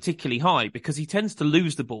isn't particularly high because he tends to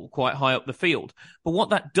lose the ball quite high up the field. But what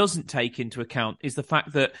that doesn't take into account is the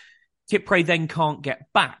fact that Kipre then can't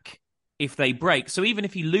get back if they break. So even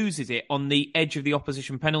if he loses it on the edge of the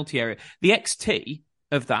opposition penalty area, the XT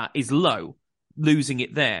of that is low, losing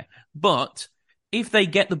it there. But if they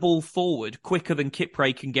get the ball forward quicker than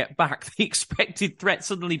Kipre can get back, the expected threat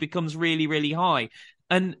suddenly becomes really, really high.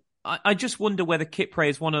 And I just wonder whether Kipre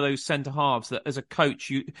is one of those centre-halves that as a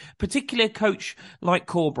coach, particularly a coach like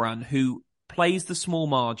Corberán, who plays the small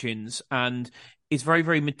margins and is very,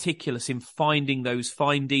 very meticulous in finding those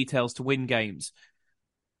fine details to win games.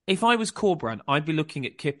 If I was Corberán, I'd be looking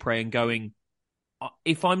at Kipre and going,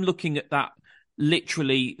 if I'm looking at that,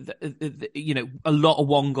 literally, a lot of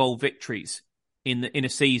one-goal victories in a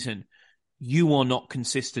season, you are not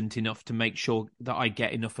consistent enough to make sure that I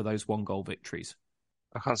get enough of those one-goal victories.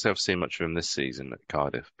 I can't say I've seen much of him this season at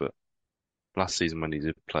Cardiff, but last season when he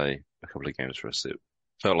did play a couple of games for us, it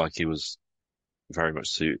felt like he was very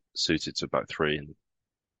much suited to back three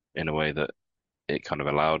in a way that it kind of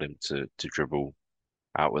allowed him to dribble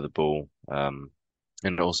out with the ball, and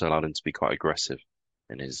it also allowed him to be quite aggressive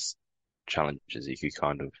in his challenges. He could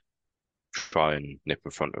kind of try and nip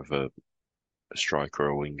in front of a striker or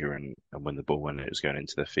a winger and win the ball when it was going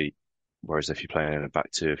into their feet. Whereas if you play in a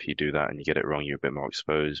back two, if you do that and you get it wrong, you're a bit more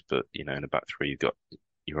exposed. But, in a back three, you've got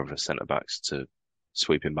your other centre backs to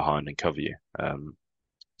sweep in behind and cover you.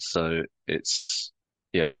 So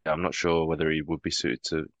I'm not sure whether he would be suited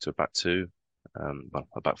to a back two,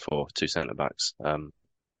 a back four, two centre backs. And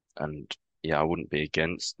I wouldn't be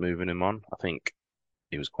against moving him on. I think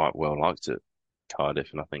he was quite well liked at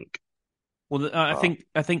Cardiff, and I think. Well, I think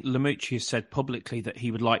Lamucci has said publicly that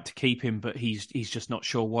he would like to keep him, but he's just not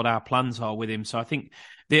sure what our plans are with him. So I think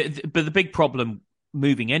but the big problem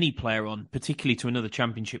moving any player on, particularly to another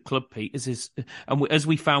Championship club, Pete, and as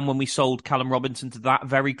we found when we sold Callum Robinson to that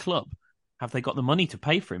very club, have they got the money to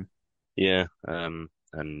pay for him? Yeah,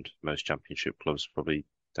 and most Championship clubs probably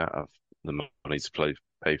don't have the money to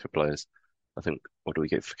pay for players. I think, what do we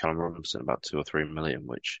get for Callum Robinson? About 2 or 3 million,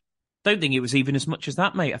 which. Don't think it was even as much as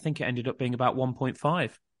that, mate. I think it ended up being about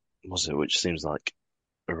 1.5. Was it? Which seems like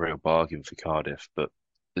a real bargain for Cardiff, but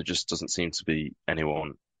there just doesn't seem to be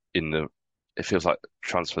anyone it feels like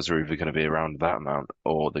transfers are either going to be around that amount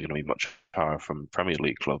or they're going to be much higher from Premier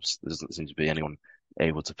League clubs. There doesn't seem to be anyone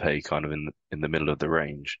able to pay kind of in the middle of the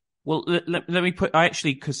range. Well, let me put.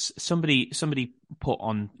 Because somebody put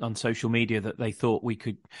on social media that they thought we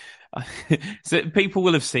could. So people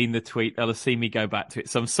will have seen the tweet. They'll have seen me go back to it.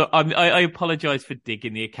 So I apologise for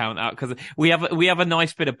digging the account out because we have a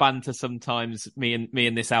nice bit of banter sometimes. Me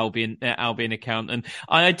and this Albion account, and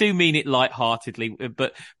I do mean it lightheartedly,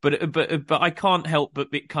 but I can't help but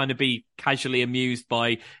kind of be casually amused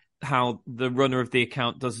by how the runner of the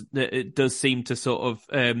account does seem to sort of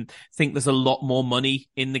think there's a lot more money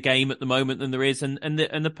in the game at the moment than there is, and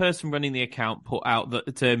the person running the account put out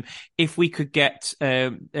that if we could get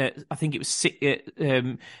I think it was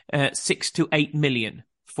 6 to 8 million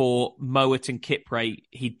for Mowat and Kipre,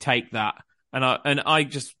 he'd take that, and I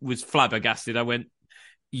just was flabbergasted. I went,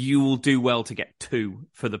 you will do well to get 2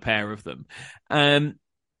 for the pair of them, and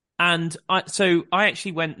I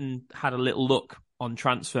actually went and had a little look on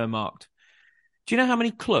Transfermarkt. Do you know how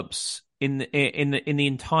many clubs in the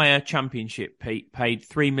entire Championship paid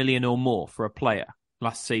 3 million or more for a player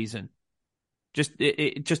last season? Just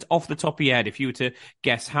off the top of your head, if you were to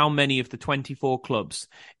guess how many of the 24 clubs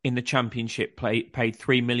in the Championship paid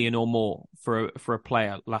 3 million or more for a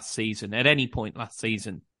player last season at any point last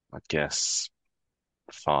season? I guess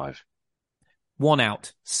 5. 1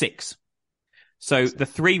 out, 6. So the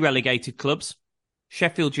 3 relegated clubs,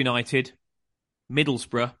 Sheffield United,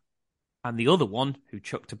 Middlesbrough, and the other one who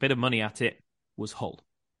chucked a bit of money at it was Hull.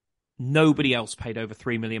 Nobody else paid over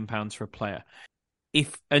 £3 million for a player.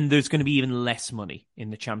 And there's going to be even less money in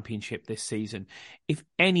the Championship this season. If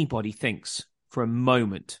anybody thinks for a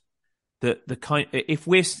moment that if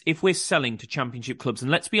we're selling to Championship clubs,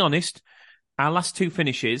 and let's be honest, our last 2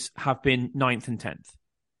 finishes have been 9th and 10th.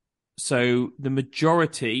 So the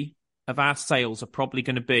majority of our sales are probably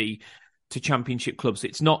going to be to Championship clubs.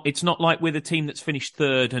 It's not like we're the team that's finished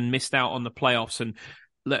 3rd and missed out on the playoffs, and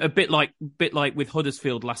a bit like with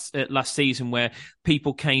Huddersfield last season, where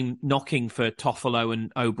people came knocking for Toffolo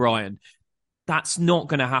and O'Brien. That's not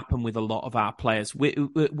going to happen with a lot of our players.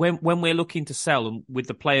 When we're looking to sell, and with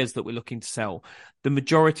the players that we're looking to sell, the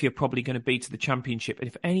majority are probably going to be to the Championship. And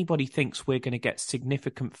if anybody thinks we're going to get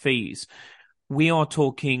significant fees, we are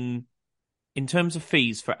talking. In terms of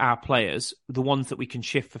fees for our players, the ones that we can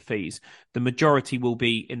shift for fees, the majority will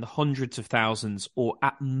be in the hundreds of thousands or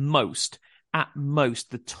at most at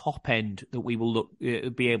most, the top end that we will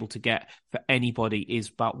be able to get for anybody is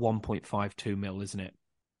about 1.52 mil, isn't it?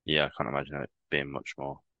 Yeah, I can't imagine it being much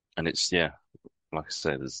more. And it's, yeah, like I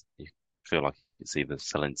say, you feel like it's either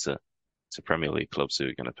selling to Premier League clubs who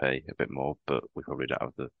are going to pay a bit more, but we probably don't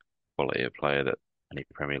have the quality of player that any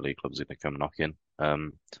Premier League clubs are going to come knocking.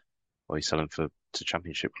 Or you're selling to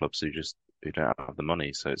Championship clubs who don't have the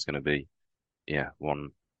money. So it's going to be, yeah, 1,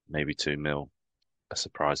 maybe 2 mil. A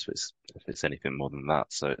surprise if it's anything more than that.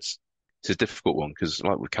 So it's a difficult one because,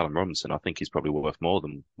 like with Callum Robinson, I think he's probably worth more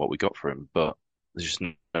than what we got for him, but there's just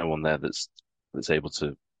no one there that's able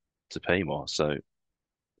to pay more. So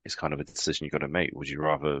it's kind of a decision you've got to make. Would you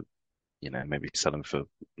rather, maybe sell him for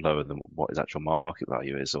lower than what his actual market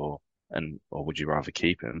value is, or would you rather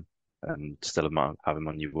keep him and still have him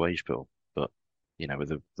on your wage bill? But with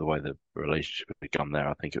the way the relationship had gone there,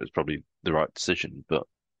 I think it was probably the right decision. But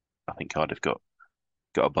I think Cardiff got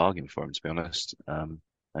a bargain for him, to be honest. And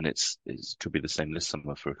it could be the same this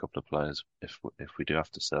summer for a couple of players if we do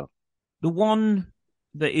have to sell. The one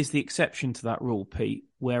that is the exception to that rule, Pete,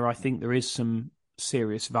 where I think there is some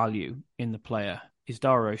serious value in the player is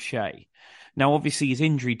Dara O'Shea. Now, obviously, his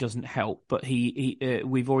injury doesn't help, but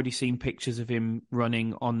we've already seen pictures of him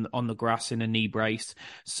running on the grass in a knee brace,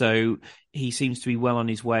 so he seems to be well on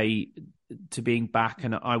his way to being back.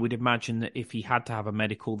 And I would imagine that if he had to have a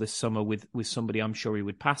medical this summer with somebody, I'm sure he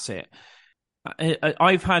would pass it.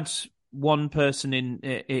 I've had one person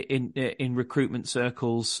in recruitment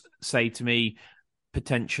circles say to me,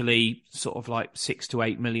 potentially sort of like 6 to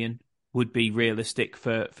 8 million would be realistic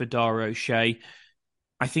for Dara O'Shea.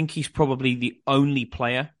 I think he's probably the only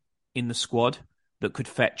player in the squad that could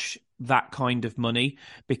fetch that kind of money,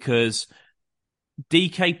 because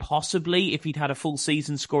DK possibly, if he'd had a full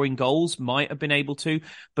season scoring goals, might have been able to.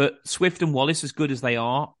 But Swift and Wallace, as good as they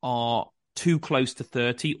are too close to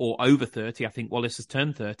 30 or over 30. I think Wallace has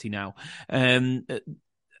turned 30 now,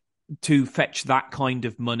 to fetch that kind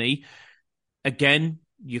of money. Again,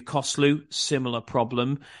 your Koslu, similar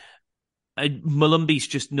problem. Malumbi's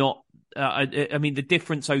just not. I mean, the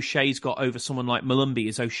difference O'Shea's got over someone like Malumbi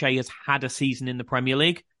is O'Shea has had a season in the Premier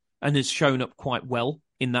League and has shown up quite well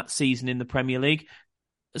in that season in the Premier League.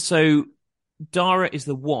 So Dara is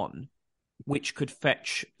the one which could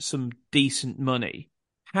fetch some decent money.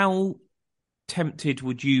 How tempted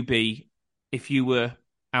would you be if you were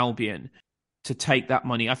Albion to take that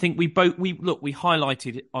money? I think we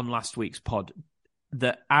highlighted on last week's pod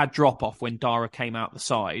that our drop off when Dara came out the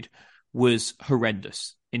side was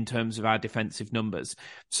horrendous in terms of our defensive numbers.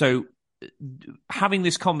 So having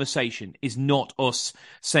this conversation is not us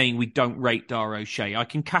saying we don't rate Dara O'Shea. I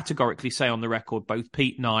can categorically say on the record, both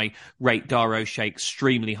Pete and I rate Dara O'Shea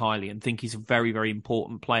extremely highly and think he's a very, very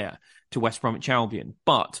important player to West Bromwich Albion.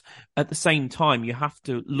 But at the same time, you have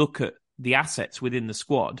to look at the assets within the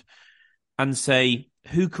squad and say,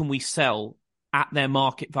 who can we sell at their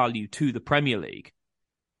market value to the Premier League?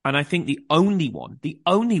 And I think the only one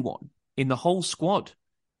in the whole squad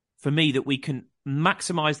for me that we can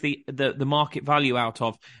maximise the market value out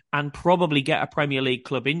of and probably get a Premier League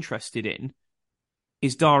club interested in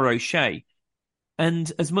is Dara O'Shea.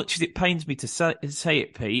 And as much as it pains me to say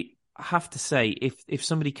it, Pete, I have to say, if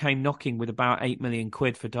somebody came knocking with about 8 million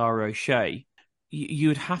quid for Dara O'Shea,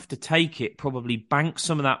 you'd have to take it, probably bank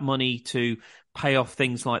some of that money to pay off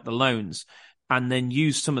things like the loans, and then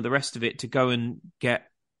use some of the rest of it to go and get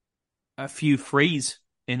a few frees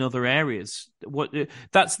in other areas.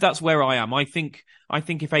 That's where I am. I think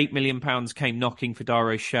if £8 million came knocking for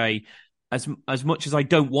Dara O'Shea, as much as I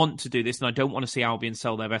don't want to do this and I don't want to see Albion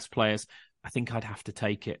sell their best players, I think I'd have to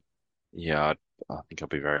take it. Yeah, I think I'd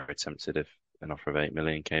be very, very tempted if an offer of 8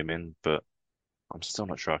 million came in, but I'm still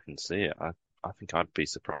not sure I can see it. I think I'd be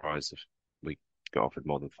surprised if we got offered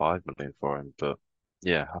more than 5 million for him. But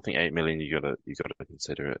yeah, I think 8 million, you gotta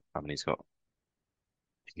consider it. I mean,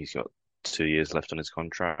 he's got 2 years left on his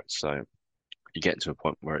contract, so you get to a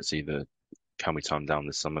point where it's either can we time down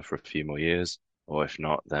this summer for a few more years, or if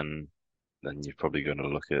not, then you're probably going to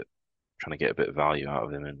look at trying to get a bit of value out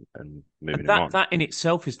of him and moving him on. That in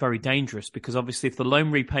itself is very dangerous, because obviously if the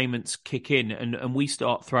loan repayments kick in and we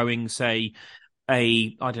start throwing, say,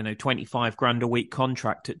 a 25 grand a week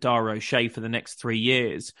contract at Dara O'Shea for the next 3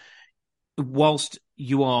 years, whilst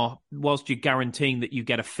you're guaranteeing that you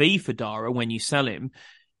get a fee for Dara when you sell him,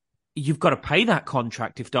 you've got to pay that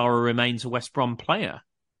contract if Dara remains a West Brom player.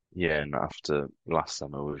 Yeah, and after last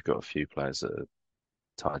summer, we've got a few players that are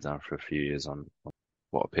tied down for a few years on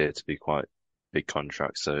what appear to be quite big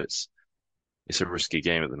contracts. So it's a risky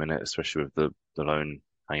game at the minute, especially with the loan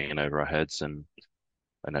hanging over our heads and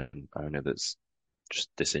an owner that's just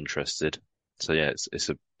disinterested. So yeah, it's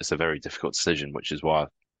a very difficult decision, which is why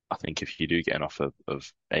I think if you do get an offer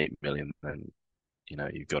of 8 million, then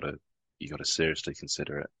you got to seriously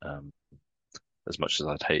consider it. As much as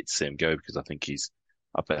I'd hate to see him go, because I think he's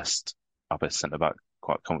our best centre back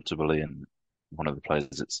quite comfortably, and one of the players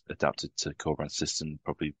that's adapted to Corberan's system,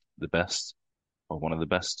 probably the best or one of the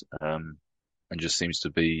best, and just seems to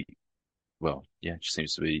be just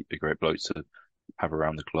seems to be a great bloke to have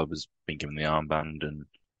around the club. Has been given the armband, and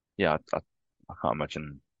yeah, I can't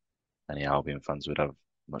imagine any Albion fans would have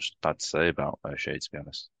much bad to say about O'Shea, to be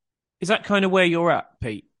honest. Is that kind of where you're at,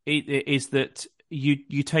 Pete? Is that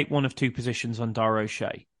you take one of two positions on Dara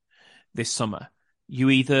O'Shea this summer? You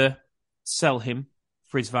either sell him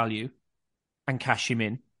for his value and cash him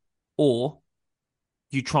in, or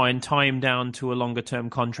you try and tie him down to a longer term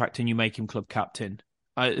contract and you make him club captain.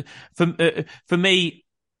 For me,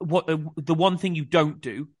 what the one thing you don't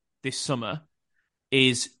do this summer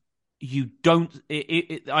is you don't.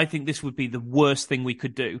 I think this would be the worst thing we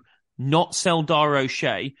could do: not sell Dara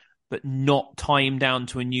O'Shea, but not tie him down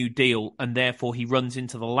to a new deal, and therefore he runs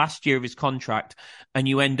into the last year of his contract, and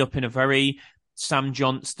you end up in a very Sam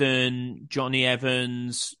Johnston, Johnny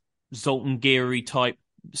Evans, Zoltan Giri type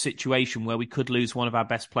situation where we could lose one of our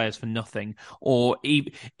best players for nothing, or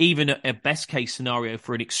even a best case scenario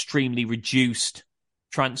for an extremely reduced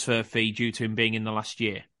transfer fee due to him being in the last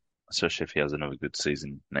year. Especially if he has another good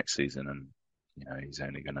season next season, and he's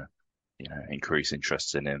only going to increase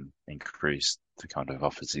interest in him, increase the kind of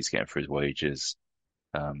offers he's getting for his wages,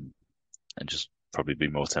 and just probably be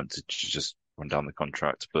more tempted to just run down the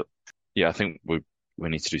contract. But yeah, I think we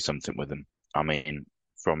need to do something with him. I mean,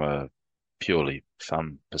 from a purely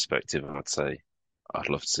fan perspective, I'd say I'd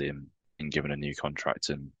love to see him given a new contract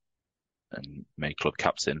and made club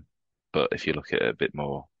captain. But if you look at it a bit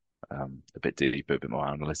more, a bit deeper, a bit more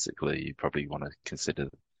analytically, you probably want to consider,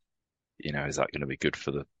 is that going to be good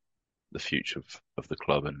for the future of the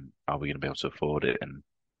club, and are we going to be able to afford it in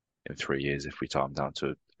 3 years if we tie him down to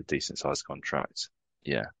a decent sized contract?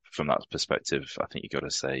 Yeah, from that perspective, I think you've got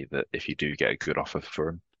to say that if you do get a good offer for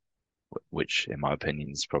him, which in my opinion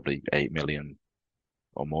is probably 8 million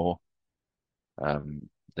or more,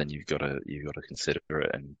 then you've got to consider it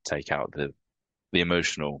and take out the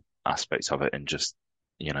emotional aspects of it and just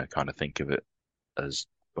kind of think of it as,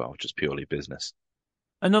 well, just purely business.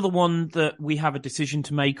 Another one that we have a decision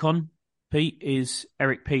to make on, Pete, is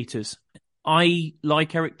Eric Peters. I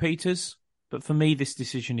like Eric Peters, but for me, this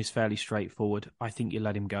decision is fairly straightforward. I think you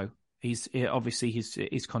let him go. He's obviously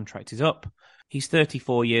his contract is up. He's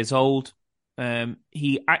 34 years old.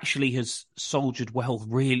 He actually has soldiered well,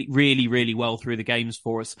 really, really, really well through the games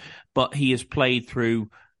for us. But he has played through,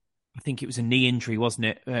 I think it was a knee injury,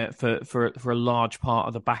 wasn't it, for a large part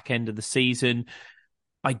of the back end of the season.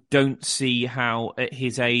 I don't see how, at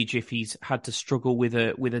his age, if he's had to struggle with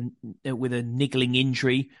a niggling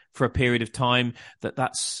injury for a period of time,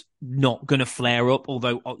 that's not going to flare up.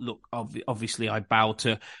 Although, look, obviously, I bow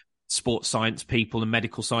to sports science people and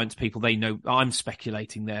medical science people. They know, I'm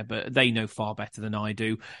speculating there, but they know far better than I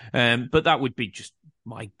do. But that would be just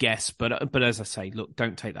my guess. But as I say, look,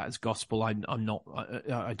 don't take that as gospel. I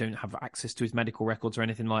don't have access to his medical records or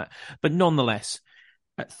anything like that. But nonetheless,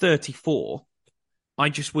 at 34. I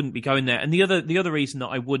just wouldn't be going there. And the other reason that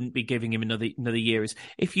I wouldn't be giving him another year is,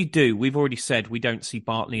 if you do, we've already said we don't see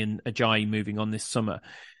Bartley and Ajayi moving on this summer.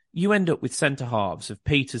 You end up with centre halves of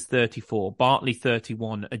Peters 34, Bartley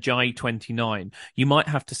 31, Ajayi 29. You might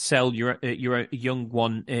have to sell your young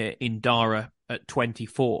one in Dara at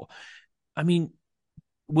 24. I mean,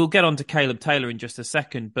 we'll get on to Caleb Taylor in just a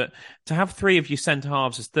second, but to have three of your centre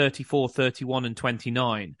halves as 34, 31 and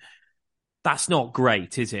 29, that's not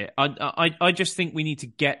great, is it? I just think we need to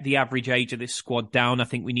get the average age of this squad down. I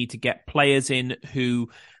think we need to get players in who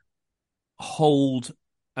hold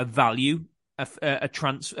a value, a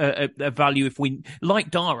value, if we, like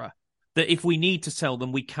Dara, that if we need to sell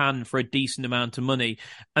them, we can for a decent amount of money.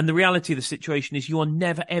 And the reality of the situation is, you are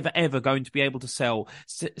never, ever, ever going to be able to sell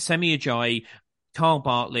Semi Ajayi, Carl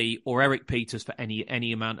Bartley, or Eric Peters for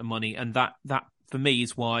any amount of money. And that for me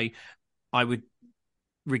is why I would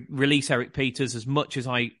release Eric Peters. As much as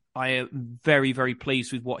I am very, very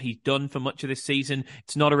pleased with what he's done for much of this season,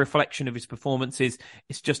 it's not a reflection of his performances.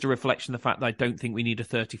 It's just a reflection of the fact that I don't think we need a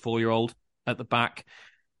 34-year-old at the back.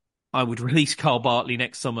 I would release Carl Bartley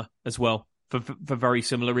next summer as well for very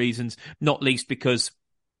similar reasons, not least because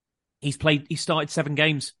he started 7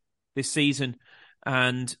 games this season.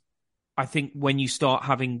 And I think when you start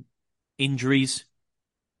having injuries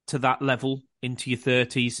to that level into your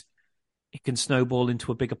 30s, it can snowball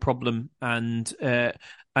into a bigger problem. And look,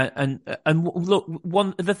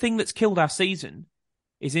 the thing that's killed our season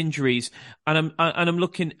is injuries, and I'm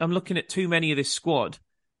looking at too many of this squad.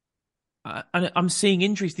 And I'm seeing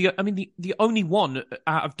injuries. The only one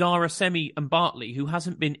out of Dara, Semi, and Bartley who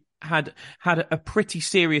hasn't had a pretty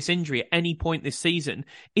serious injury at any point this season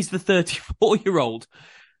is the 34-year-old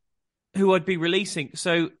who I'd be releasing.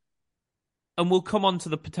 So, and we'll come on to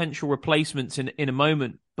the potential replacements in a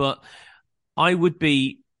moment. But I'd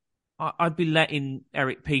be letting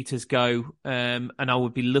Eric Peters go, and I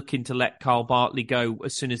would be looking to let Carl Bartley go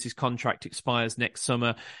as soon as his contract expires next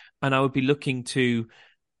summer, and I would be looking to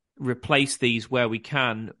replace these where we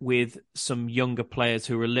can with some younger players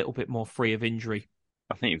who are a little bit more free of injury.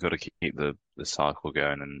 I think you've got to keep the cycle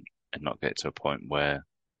going and not get to a point where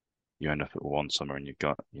you end up at one summer and you've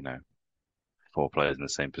got, 4 players in the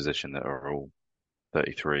same position that are all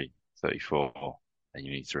 33, 34, and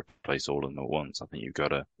you need to replace all of them at once. I think you've got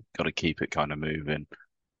to keep it kind of moving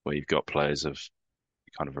where you've got players of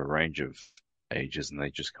kind of a range of ages and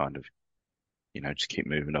they just kind of, just keep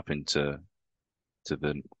moving up into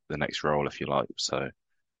the next role, if you like. So,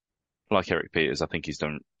 like Eric Peters, I think he's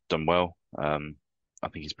done well. I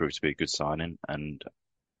think he's proved to be a good signing, and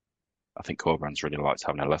I think Corberán's really liked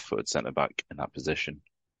having a left-footed centre back in that position,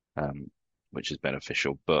 which is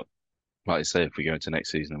beneficial. But like I say, if we go into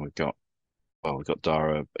next season, we've got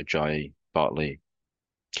Dara, Ajayi, Bartley,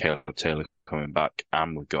 Caleb Taylor coming back,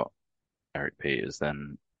 and we've got Eric Peters.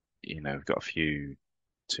 Then we've got a few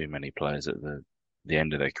too many players at the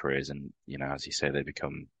end of their careers, and as you say, they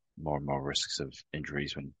become more and more risks of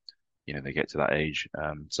injuries when they get to that age.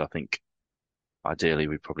 So I think ideally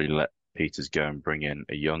we'd probably let Peters go and bring in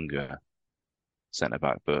a younger centre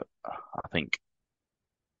back, but I think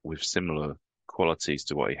with similar qualities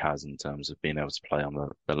to what he has in terms of being able to play on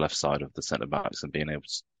the left side of the centre backs and being able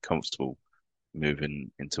to comfortable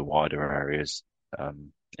moving into wider areas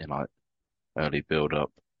in like early build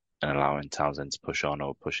up and allowing Townsend to push on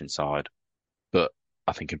or push inside. But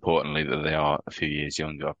I think importantly that they are a few years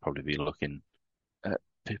younger. I'd probably be looking at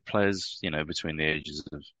players, between the ages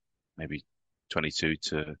of maybe 22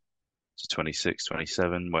 to 26,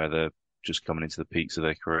 27, where they're just coming into the peaks of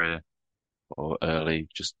their career or early,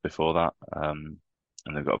 just before that. And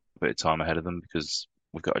they've got a bit of time ahead of them because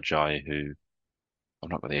we've got Ajayi who, I've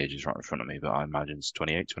not got the ages right in front of me, but I imagine it's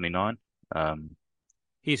 28, 29.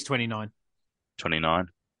 He's 29. 29.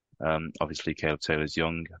 Obviously, Caleb Taylor's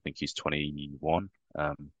young. I think he's 21,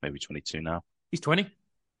 maybe 22 now. He's 20.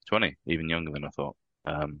 20, even younger than I thought.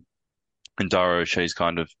 And Dara O'Shea's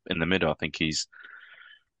kind of in the middle. I think he's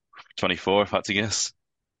 24, if I had to guess.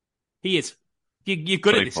 He is. You're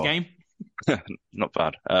good 24. At this game. Not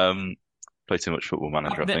bad. Play too much Football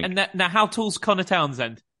Manager, I think. And now, how tall's Connor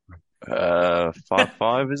Townsend?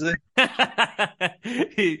 5'5", is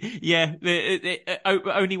he? Yeah,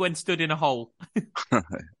 only when stood in a hole.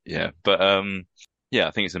 Yeah, but I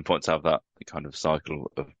think it's important to have that kind of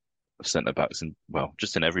cycle of centre backs, and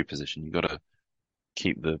just in every position, you've got to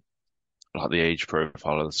keep the age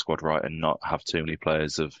profile of the squad right, and not have too many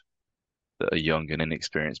players that are young and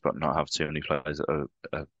inexperienced, but not have too many players that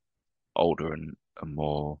are older and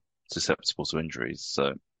more susceptible to injuries.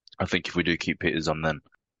 So I think if we do keep Peters on, then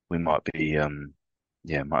we might be, might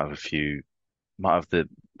have the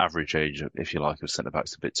average age, if you like, of centre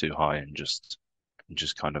backs a bit too high, and just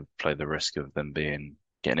kind of play the risk of them getting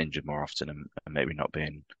injured more often and maybe not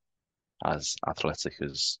being as athletic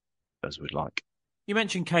as we'd like. You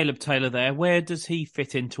mentioned Caleb Taylor there. Where does he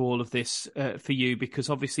fit into all of this for you?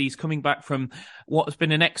 Because obviously he's coming back from what has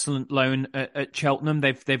been an excellent loan at Cheltenham.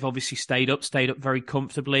 They've obviously stayed up very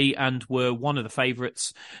comfortably, and were one of the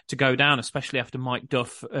favourites to go down, especially after Mike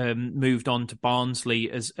Duff moved on to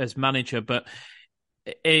Barnsley as manager. But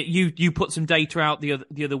you put some data out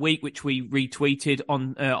the other week, which we retweeted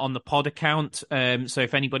on the pod account. So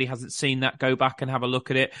if anybody hasn't seen that, go back and have a look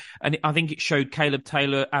at it. And I think it showed Caleb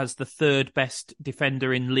Taylor as the third best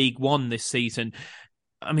defender in League One this season.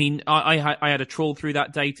 I mean, I had a trawl through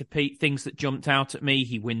that data, Pete. Things that jumped out at me: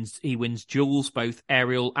 he wins duels, both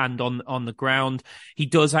aerial and on the ground. He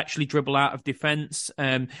does actually dribble out of defence.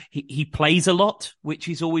 He plays a lot, which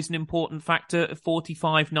is always an important factor.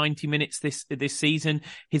 45, 90 minutes this season.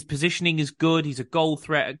 His positioning is good. He's a goal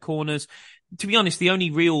threat at corners. To be honest, the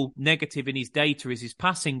only real negative in his data is his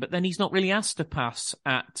passing, but then he's not really asked to pass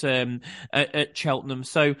at Cheltenham.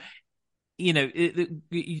 So,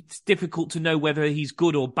 it's difficult to know whether he's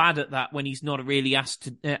good or bad at that when he's not really asked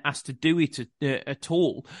to do it at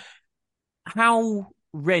all. How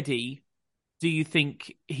ready do you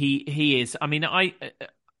think he is? I mean,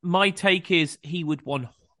 my take is he would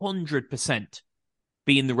 100%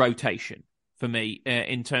 be in the rotation for me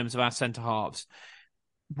in terms of our centre halves.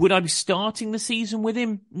 Would I be starting the season with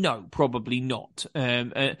him? No, probably not.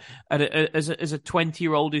 As a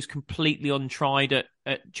 20-year-old who's completely untried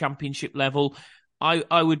at championship level,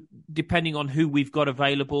 I would, depending on who we've got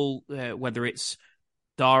available, whether it's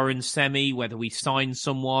Dara and Semi, whether we sign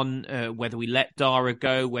someone, whether we let Dara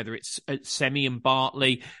go, whether it's Semi and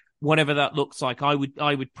Bartley, whatever that looks like, I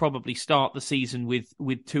would probably start the season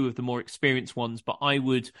with two of the more experienced ones, but I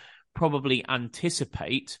would probably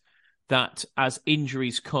anticipate that as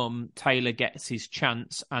injuries come, Taylor gets his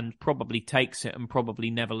chance and probably takes it and probably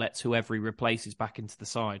never lets whoever he replaces back into the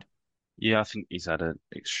side. Yeah, I think he's had an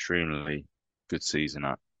extremely good season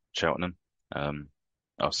at Cheltenham. I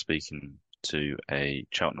was speaking to a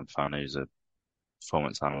Cheltenham fan who's a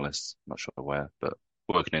performance analyst, not sure where, but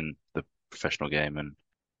working in the professional game, and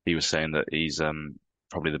he was saying that he's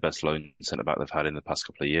probably the best loan centre back they've had in the past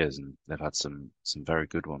couple of years, and they've had some very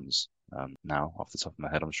good ones. Now, off the top of my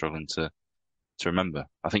head, I'm struggling to remember.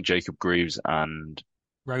 I think Jacob Greaves and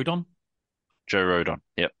Rodon? Joe Rodon.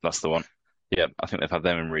 Yep, that's the one. Yep, I think they've had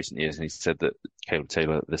them in recent years, and he said that Caleb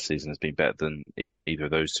Taylor this season has been better than either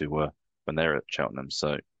of those two were when they were at Cheltenham.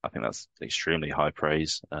 So I think that's extremely high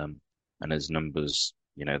praise. And his numbers,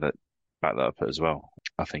 that back that up as well.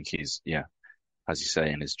 I think he's, as you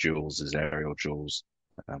say, in his duels, his aerial duels,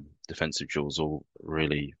 defensive duels, all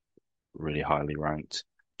really, really highly ranked.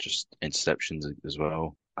 Just interceptions as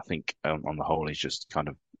well. I think on the whole, he's just kind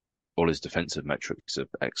of all his defensive metrics are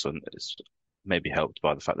excellent. It's maybe helped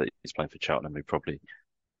by the fact that he's playing for Cheltenham, who probably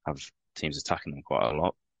have teams attacking them quite a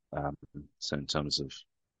lot. So in terms of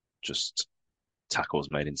just tackles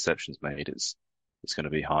made, interceptions made, it's going to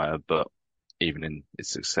be higher. But even in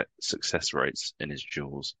his success rates in his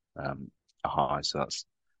duels are high, so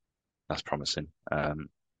that's promising. And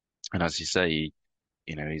as you say,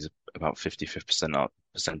 he's about 55th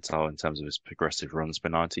percentile in terms of his progressive runs per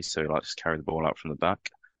 90, so he likes to carry the ball out from the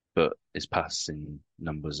back. But his passing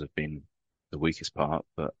numbers have been the weakest part.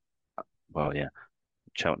 But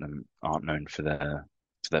Cheltenham aren't known for their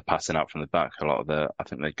passing out from the back. I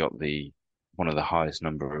think they got one of the highest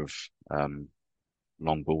number of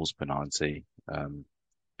long balls per 90.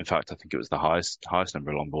 In fact, I think it was the highest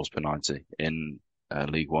number of long balls per 90 in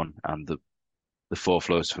League One, and the four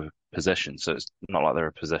flows for possession. So it's not like they're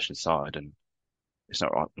a possession side, and it's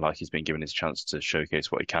not like he's been given his chance to showcase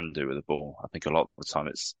what he can do with the ball. I think a lot of the time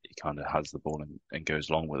he kind of has the ball and goes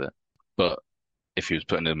along with it. But if he was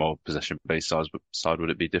put in a more possession-based side, would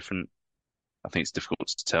it be different? I think it's difficult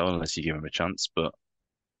to tell unless you give him a chance. But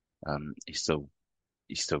he's still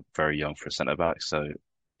very young for a centre back, so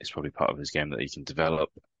it's probably part of his game that he can develop.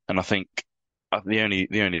 And I think the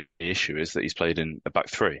only issue is that he's played in a back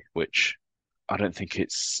three, which I don't think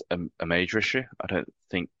it's a major issue. I don't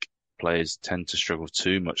think players tend to struggle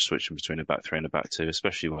too much switching between a back three and a back two,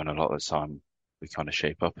 especially when a lot of the time we kind of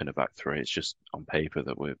shape up in a back three. It's just on paper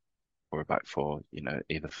that we're a back four,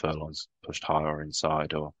 either Furlong's pushed higher or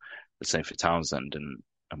inside, or the same for Townsend, and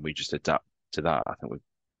we just adapt to that. I think we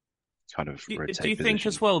kind of rotate. Do you think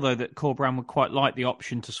as well, though, that Corberan would quite like the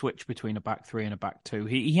option to switch between a back three and a back two?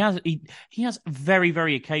 He has very,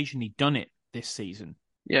 very occasionally done it this season.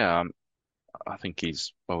 Yeah, I think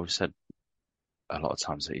we've said a lot of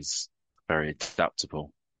times that he's very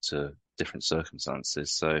adaptable to different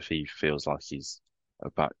circumstances. So if he feels like he's a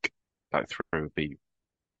back three would be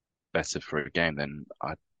better for a game, then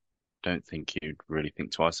I don't think you'd really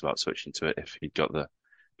think twice about switching to it if he'd got the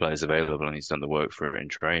players available and he's done the work for it in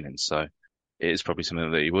training. So it is probably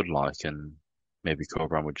something that he would like, and maybe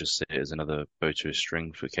Corberan would just see it as another bow to his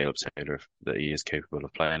string for Caleb Taylor, that he is capable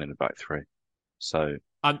of playing in the back three. So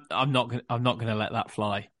I'm not going to let that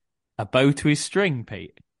fly. A bow to his string,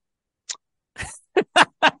 Pete.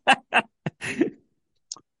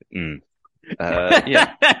 Yeah.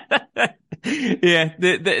 Yeah.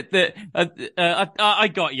 I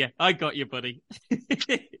got you, buddy.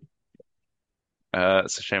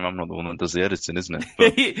 It's a shame I'm not the one that does the editing, isn't it?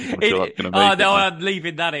 But I'm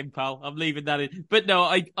leaving that in, pal. I'm leaving that in. But no,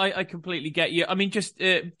 I completely get you. I mean, just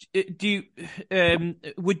do you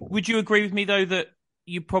would you agree with me though that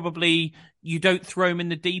you don't throw him in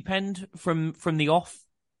the deep end from the off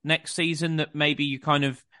next season, that maybe you kind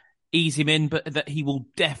of ease him in, but that he will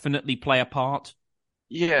definitely play a part?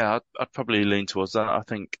 Yeah, I'd probably lean towards that. I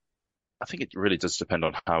think it really does depend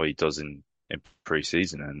on how he does in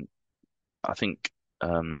pre-season, and I think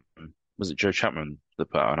was it Joe Chapman that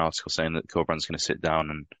put out an article saying that Corberan's going to sit down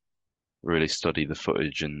and really study the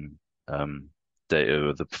footage and data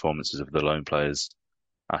of the performances of the loan players,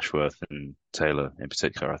 Ashworth and Taylor in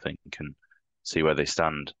particular, I think, and see where they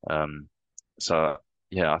stand. So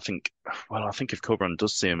yeah, I think if Corberan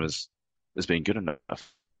does see him as being good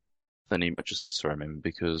enough, then he might just throw him in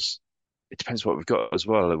because it depends what we've got as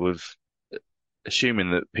well. With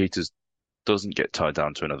assuming that Peters doesn't get tied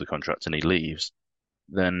down to another contract and he leaves,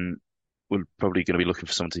 then we're probably going to be looking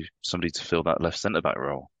for somebody to fill that left centre back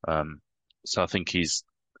role. So I think he's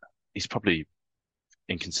probably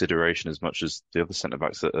in consideration as much as the other centre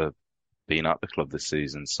backs that are being at the club this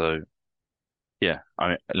season. So yeah, I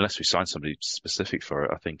mean, unless we sign somebody specific for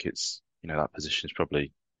it, I think it's that position is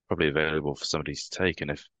probably available for somebody to take.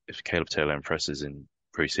 And if Caleb Taylor impresses in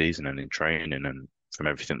pre-season and in training and from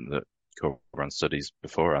everything that Corberan studies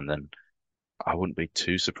beforehand, then I wouldn't be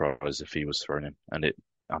too surprised if he was thrown in. And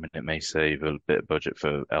it may save a bit of budget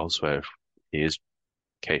for elsewhere if he is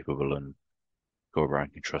capable and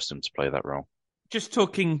Corberan can trust him to play that role. Just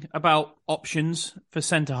talking about options for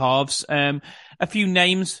centre halves, a few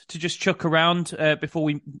names to just chuck around before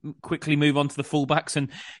we quickly move on to the fullbacks, and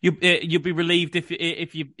you'll be relieved if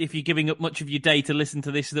you're giving up much of your day to listen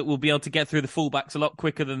to this that we'll be able to get through the fullbacks a lot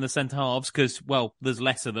quicker than the centre halves because there's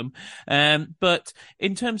less of them. But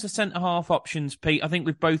in terms of centre half options, Pete, I think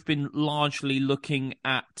we've both been largely looking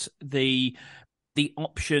at the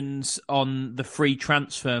options on the free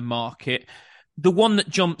transfer market. The one that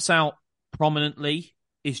jumps out prominently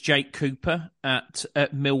is Jake Cooper at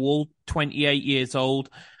Millwall, 28 years old.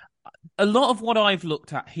 A lot of what I've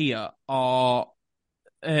looked at here are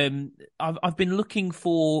I've been looking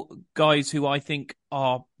for guys who I think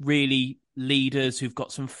are really leaders, who've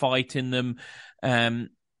got some fight in them, and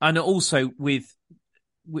also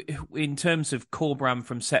in terms of Corberan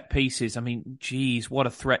from set pieces. I mean, geez, what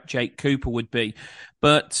a threat Jake Cooper would be,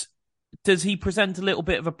 but does he present a little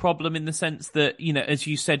bit of a problem in the sense that, as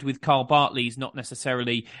you said with Carl Bartley, he's not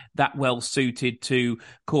necessarily that well suited to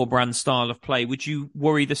Corberan's style of play? Would you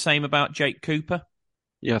worry the same about Jake Cooper?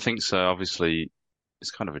 Yeah, I think so. Obviously,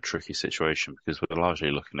 it's kind of a tricky situation because we're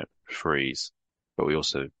largely looking at frees, but we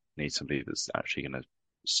also need somebody that's actually going to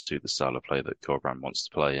suit the style of play that Corberan wants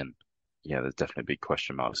to play. And yeah, there's definitely big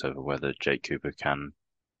question marks over whether Jake Cooper can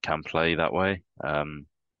play that way. I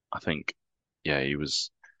think, yeah, he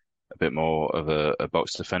was a bit more of a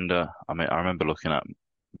box defender. I mean, I remember looking at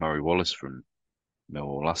Murray Wallace from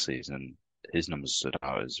Millwall last season, and his numbers stood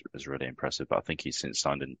out as really impressive. But I think he's since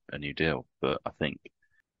signed a new deal. But I think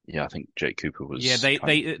Jake Cooper was. Yeah,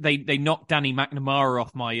 they knocked Danny McNamara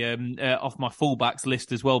off my fullbacks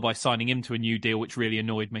list as well by signing him to a new deal, which really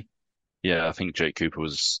annoyed me. Yeah, I think Jake Cooper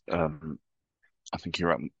was. I think he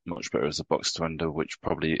ran much better as a box defender, which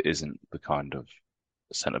probably isn't the kind of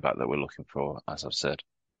centre back that we're looking for, as I've said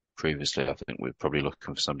previously. I think we're probably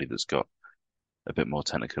looking for somebody that's got a bit more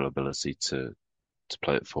technical ability to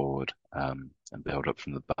play it forward and build up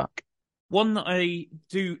from the back. One that I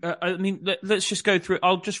do, let's just go through.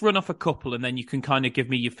 I'll just run off a couple and then you can kind of give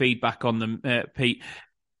me your feedback on them, Pete.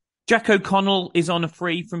 Jack O'Connell is on a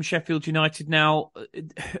free from Sheffield United now.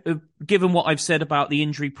 Given what I've said about the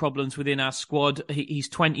injury problems within our squad, he's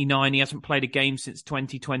 29. He hasn't played a game since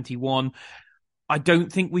 2021. I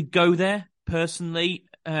don't think we'd go there personally.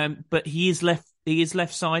 But he is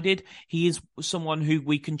left-sided. He is someone who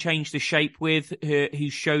we can change the shape with,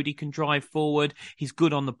 who showed he can drive forward. He's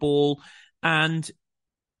good on the ball. And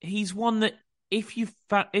he's one that if you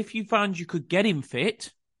found you could get him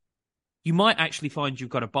fit, you might actually find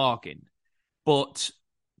you've got a bargain. But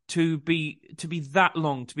to be that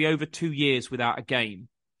long, to be over 2 years without a game,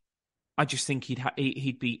 I just think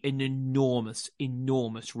he'd be an enormous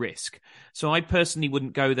risk. So I personally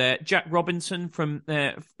wouldn't go there. Jack Robinson from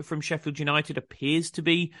Sheffield United appears to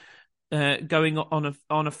be going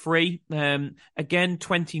on a free. Again,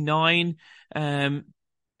 29.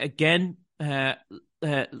 Again,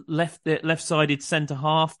 left-sided centre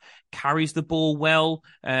half, carries the ball well,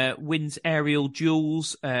 wins aerial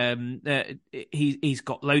duels. He's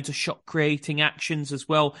got loads of shot creating actions as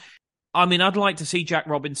well. I mean, I'd like to see Jack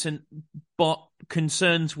Robinson, but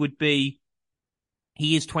concerns would be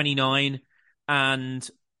he is 29 and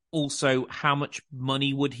also how much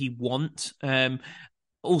money would he want?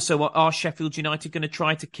 Also, are Sheffield United going to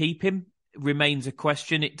try to keep him? Remains a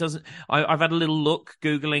question. It doesn't. I've had a little look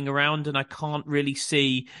Googling around and I can't really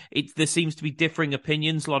see it. There seems to be differing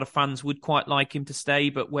opinions. A lot of fans would quite like him to stay,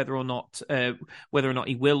 but whether or not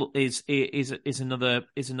he will is another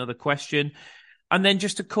question. And then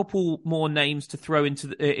just a couple more names to throw into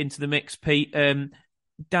the mix, Pete. Dan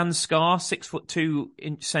Scarr,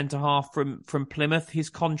 6'2" centre half from Plymouth. His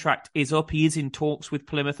contract is up. He is in talks with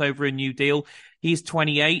Plymouth over a new deal. He's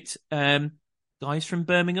 28. Guys from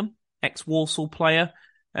Birmingham, ex-Walsall player,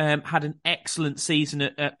 had an excellent season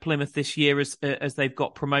at Plymouth this year as they've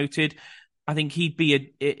got promoted. I think he'd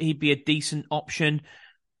be a decent option.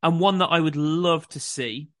 And one that I would love to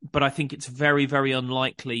see, but I think it's very, very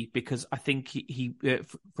unlikely because I think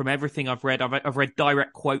from everything I've read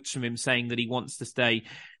direct quotes from him saying that he wants to stay,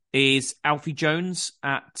 is Alfie Jones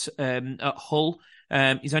at Hull.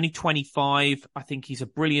 He's only 25. I think he's a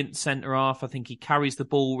brilliant centre half. I think he carries the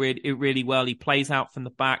ball really, really well. He plays out from the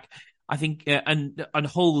back. I think, and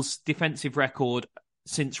Hull's defensive record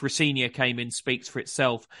since Rosenior came in speaks for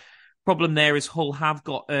itself. Problem there is Hull have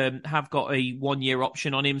got a 1 year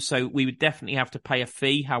option on him, so we would definitely have to pay a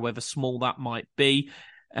fee, however small that might be,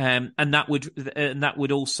 and that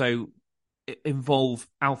would also involve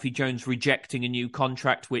Alfie Jones rejecting a new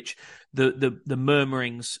contract, which the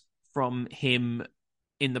murmurings from him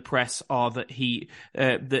in the press are that he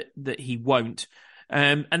won't.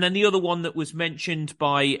 And then the other one that was mentioned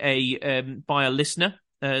by a listener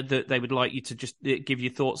that they would like you to just give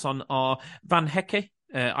your thoughts on are Van Hecke.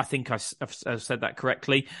 I think I've said that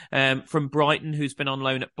correctly. From Brighton, who's been on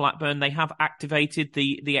loan at Blackburn. They have activated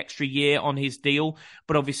the extra year on his deal,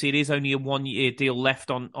 but obviously it is only a 1 year deal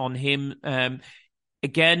left on him.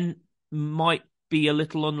 Again, might be a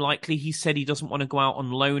little unlikely. He said he doesn't want to go out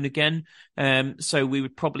on loan again. So we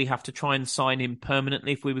would probably have to try and sign him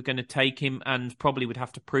permanently if we were going to take him, and probably would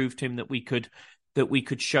have to prove to him that we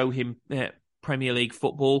could show him Premier League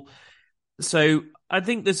football. So I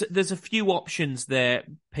think there's a few options there,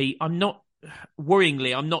 Pete. I'm not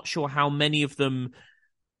sure how many of them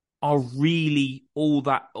are really all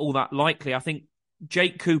that likely. I think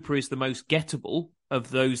Jake Cooper is the most gettable of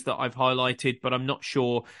those that I've highlighted, but I'm not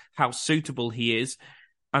sure how suitable he is.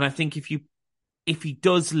 And I think if he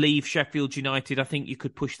does leave Sheffield United, I think you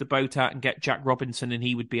could push the boat out and get Jack Robinson, and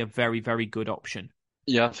he would be a very, very good option.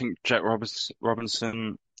 Yeah, I think Jack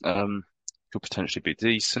Robinson could potentially be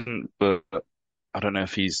decent, but I don't know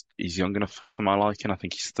if he's young enough for my liking. I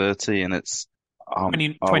think he's 30, and it's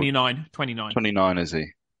 29. 29, is he?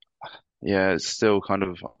 Yeah, it's still kind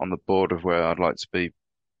of on the board of where I'd like to be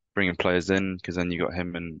bringing players in, because then you got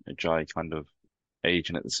him and Ajay kind of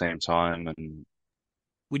aging at the same time. And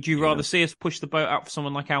would you rather see us push the boat out for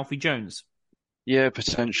someone like Alfie Jones? Yeah,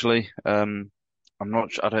 potentially. I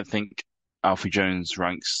don't think Alfie Jones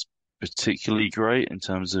ranks particularly great in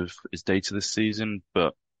terms of his data this season,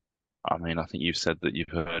 but I mean, I think you've said that you've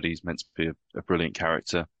heard he's meant to be a brilliant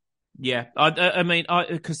character. Yeah, I mean,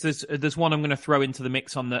 because there's one I'm going to throw into the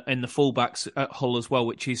mix in the fullbacks at Hull as well,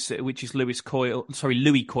 which is Louis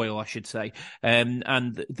Coyle, I should say.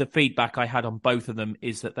 And the feedback I had on both of them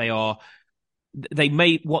is that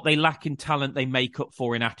what they lack in talent, they make up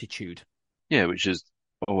for in attitude. Yeah, which is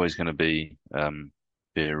always going to be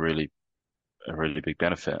a really big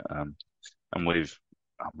benefit. And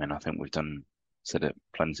I think we've said it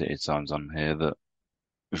plenty of times on here that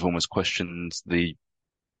we've almost questioned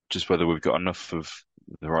just whether we've got enough of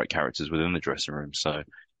the right characters within the dressing room. So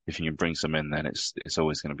if you can bring some in, then it's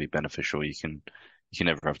always going to be beneficial. You can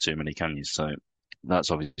never have too many, can you? So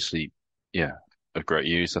that's obviously, yeah, a great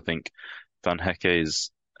use. I think Van Hecke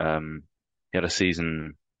he had a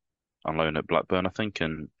season on loan at Blackburn, I think,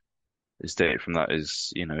 and his data from that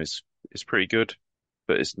is pretty good,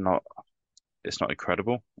 but it's not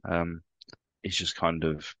incredible. He's just kind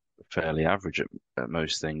of fairly average at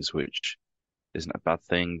most things, which isn't a bad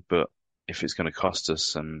thing. But if it's going to cost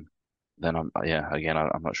us, and then I'm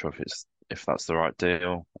not sure if that's the right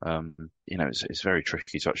deal. It's very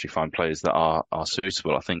tricky to actually find players that are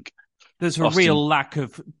suitable. I think there's a real lack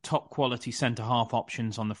of top quality centre half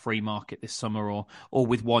options on the free market this summer, or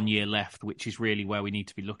with 1 year left, which is really where we need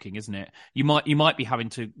to be looking, isn't it? You might be having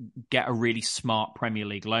to get a really smart Premier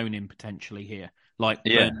League loan in potentially here, like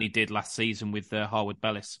Burnley did last season with Harwood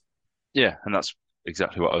Bellis. Yeah, and that's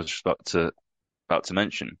exactly what I was just about to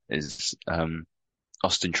mention is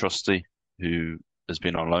Austin Trusty, who has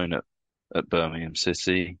been on loan at Birmingham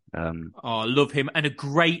City. I love him, and a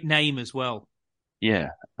great name as well. Yeah,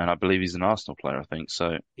 and I believe he's an Arsenal player, I think.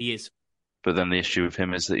 So he is. But then the issue with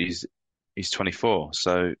him is that he's 24,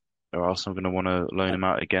 so are Arsenal going to want to loan him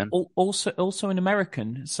out again? Also an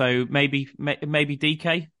American, so maybe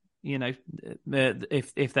DK,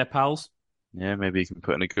 if they're pals. Yeah, maybe he can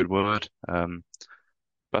put in a good word. But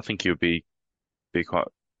I think he would be quite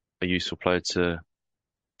a useful player to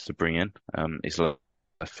bring in. He's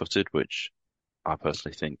left-footed, which I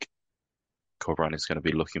personally think Corberán is going to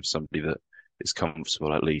be looking for somebody that is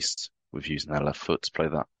comfortable at least with using their left foot to play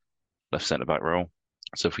that left centre back role.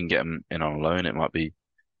 So if we can get him in on loan, it might be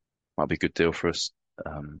a good deal for us.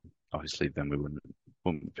 Obviously, then we wouldn't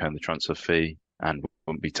be paying the transfer fee and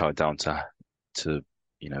wouldn't be tied down to a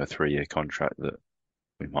 3-year contract that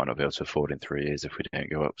we might not be able to afford in 3 years if we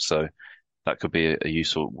don't go up. So that could be a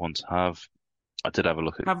useful one to have. I did have a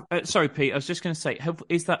look at. Sorry, Pete. I was just going to say,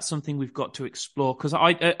 is that something we've got to explore? Because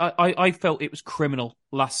I felt it was criminal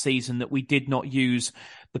last season that we did not use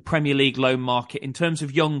the Premier League loan market in terms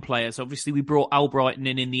of young players. Obviously, we brought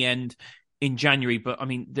Albrighton in the end in January, but I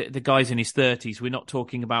mean, the guy's in his 30s. We're not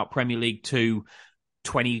talking about Premier League 2,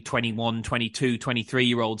 20, 21, 22,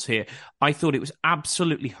 23-year-olds here. I thought it was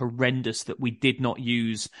absolutely horrendous that we did not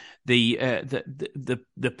use the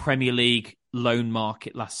Premier League loan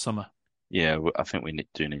market last summer. Yeah, I think we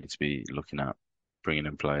do need to be looking at bringing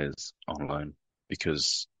in players on loan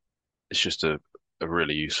because it's just a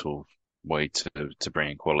really useful way to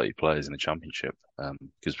bring in quality players in the Championship.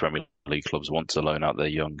 Because Premier League clubs want to loan out their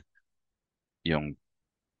young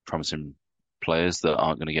promising players that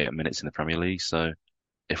aren't going to get minutes in the Premier League. So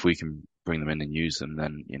if we can bring them in and use them,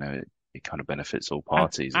 then it kind of benefits all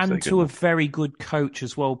parties. And to a very good coach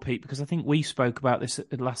as well, Pete, because I think we spoke about this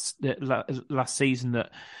last season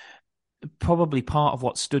that probably part of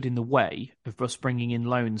what stood in the way of us bringing in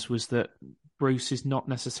loans was that Bruce is not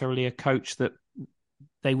necessarily a coach that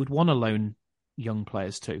they would want to loan young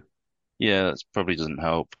players to. Yeah, that probably doesn't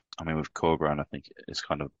help. I mean, with Corberán, I think it's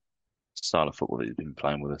kind of style of football that he's been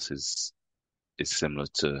playing with us is similar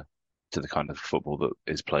to the kind of football that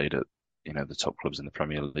is played at the top clubs in the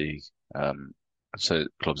Premier League. So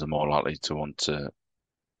clubs are more likely to want to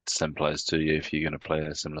send players to you if you're going to play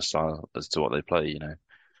a similar style as to what they play.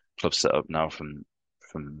 Clubs set up now from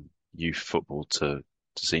youth football to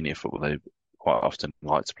senior football. They quite often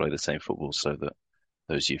like to play the same football so that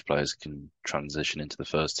those youth players can transition into the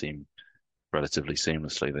first team relatively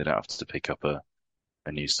seamlessly. They don't have to pick up a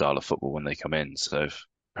new style of football when they come in. So if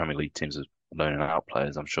Premier League teams are loaning out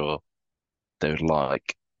players, I'm sure they would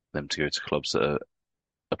like them to go to clubs that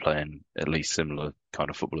are playing at least similar kind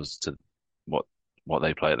of footballers to what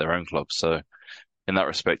they play at their own clubs. So in that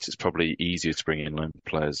respect, it's probably easier to bring in loan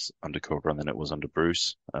players under Corberán than it was under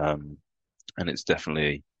Bruce. And it's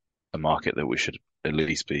definitely a market that we should at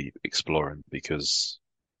least be exploring because,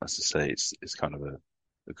 as I say, it's kind of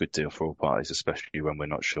a good deal for all parties, especially when we're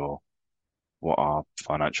not sure what our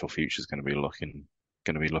financial future is going to be looking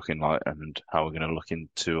like and how we're going to look in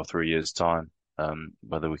 2 or 3 years' time.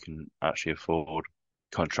 Whether we can actually afford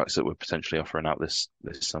contracts that we're potentially offering out this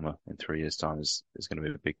summer in 3 years' time is going to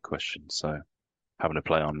be a big question. So having a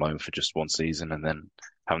player on loan for just one season and then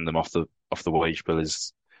having them off the wage bill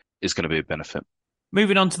is going to be a benefit.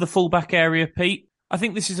 Moving on to the fullback area, Pete. I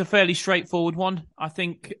think this is a fairly straightforward one. I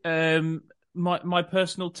think my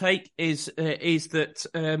personal take is that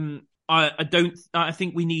I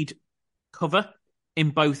think we need cover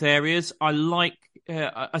in both areas. I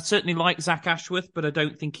certainly like Zach Ashworth, but I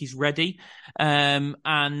don't think he's ready.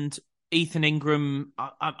 And Ethan Ingram,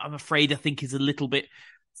 I'm afraid I think is a little bit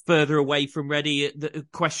further away from ready. The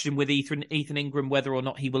question with Ethan Ingram, whether or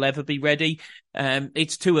not he will ever be ready,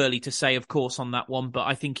 it's too early to say, of course, on that one. But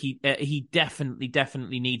I think he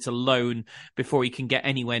definitely needs a loan before he can get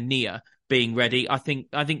anywhere near being ready. I think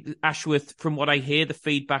Ashworth, from what I hear, the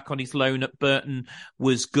feedback on his loan at Burton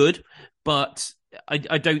was good, but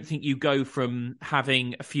I don't think you go from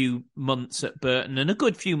having a few months at Burton and a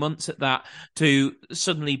good few months at that to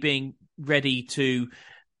suddenly being ready to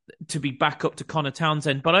be back up to Connor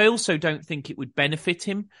Townsend. But I also don't think it would benefit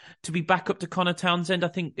him to be back up to Connor Townsend. I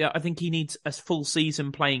think he needs a full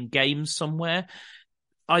season playing games somewhere.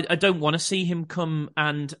 I don't want to see him come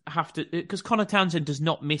and have to, because Connor Townsend does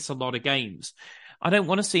not miss a lot of games. I don't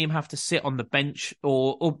want to see him have to sit on the bench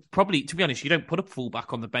or probably, to be honest, you don't put a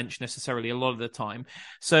fullback on the bench necessarily a lot of the time.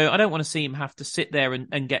 So I don't want to see him have to sit there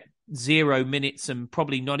and get 0 minutes and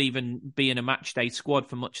probably not even be in a match day squad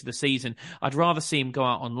for much of the season. I'd rather see him go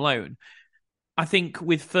out on loan. I think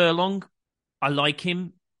with Furlong, I like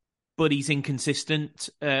him, but he's inconsistent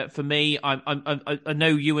for me. I know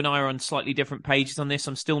you and I are on slightly different pages on this.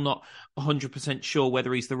 I'm still not 100% sure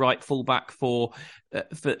whether he's the right fullback for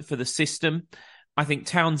the system. I think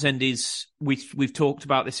Townsend is, we've talked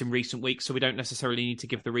about this in recent weeks, so we don't necessarily need to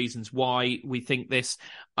give the reasons why we think this.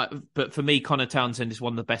 But for me, Connor Townsend is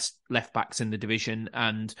one of the best left backs in the division,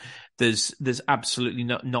 and there's absolutely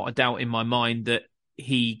not a doubt in my mind that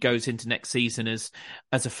he goes into next season as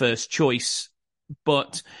a first choice.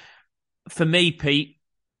 But for me, Pete,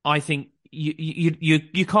 I think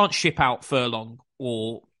you can't ship out Furlong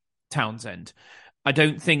or Townsend. I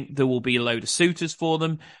don't think there will be a load of suitors for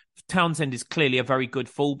them. Townsend is clearly a very good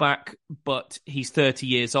fullback, but he's 30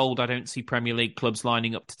 years old. I don't see Premier League clubs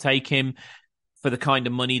lining up to take him for the kind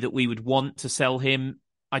of money that we would want to sell him.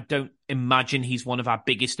 I don't imagine he's one of our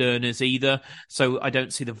biggest earners either, so I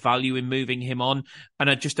don't see the value in moving him on. And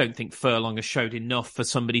I just don't think Furlong has showed enough for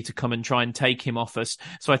somebody to come and try and take him off us.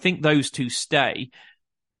 So I think those two stay.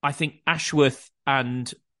 I think Ashworth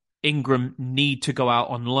and Ingram need to go out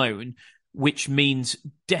on loan, which means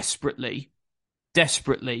desperately,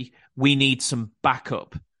 we need some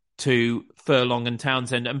backup to Furlong and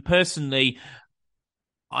Townsend. And personally,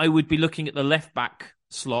 I would be looking at the left back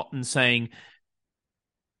slot and saying,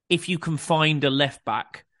 if you can find a left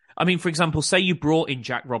back, I mean, for example, say you brought in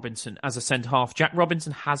Jack Robinson as a centre half. Jack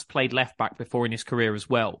Robinson has played left back before in his career as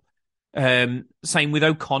well. Same with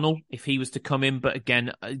O'Connell, if he was to come in, but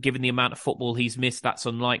again, given the amount of football he's missed, that's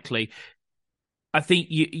unlikely. I think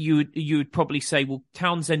you would probably say, well,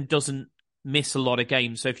 Townsend doesn't miss a lot of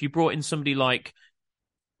games. So if you brought in somebody like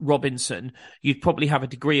Robinson, you'd probably have a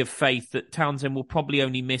degree of faith that Townsend will probably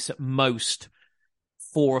only miss at most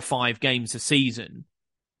 4 or 5 games a season.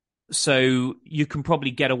 So you can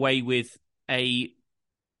probably get away with a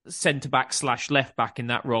centre-back / left-back in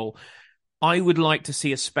that role. I would like to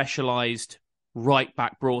see a specialised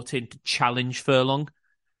right-back brought in to challenge Furlong,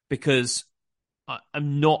 because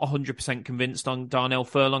I'm not 100% convinced on Darnell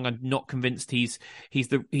Furlong. I'm not convinced he's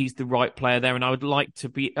the right player there, and I would like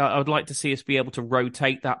to see us be able to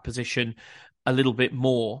rotate that position a little bit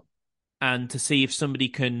more, and to see if somebody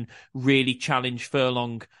can really challenge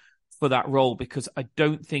Furlong for that role, because I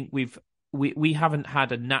don't think we haven't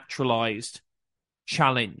had a naturalised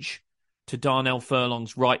challenge to Darnell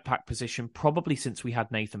Furlong's right back position probably since we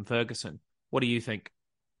had Nathan Ferguson. What do you think?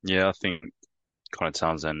 Yeah, I think Connor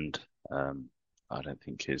Townsend, I don't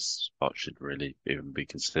think his spot should really even be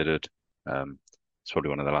considered. It's probably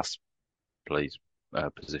one of the last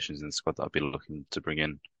positions in the squad that I'd be looking to bring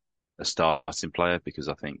in a starting player, because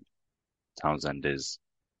I think Townsend is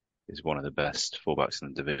one of the best fullbacks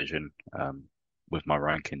in the division. With my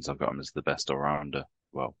rankings, I've got him as the best all-rounder.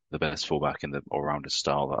 Well, the best fullback in the all-rounder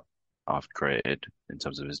style that I've created in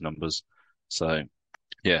terms of his numbers. So,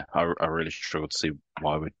 yeah, I really struggle to see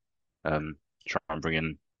why we'd try and bring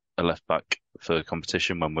in a left back for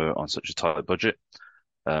competition when we're on such a tight budget.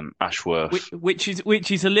 Ashworth, which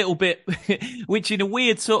is a little bit, which in a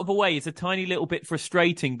weird sort of a way is a tiny little bit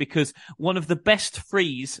frustrating, because one of the best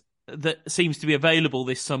frees that seems to be available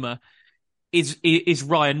this summer is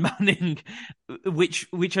Ryan Manning, which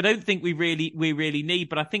I don't think we really need,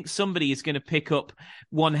 but I think somebody is going to pick up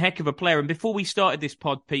one heck of a player. And before we started this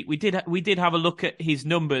pod, Pete, we did have a look at his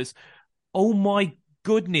numbers. Oh my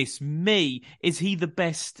goodness me, is he the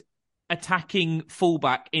best attacking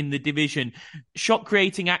fullback in the division? Shot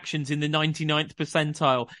creating actions in the 99th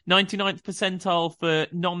percentile, 99th percentile for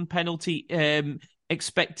non-penalty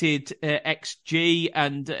expected XG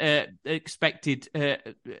and expected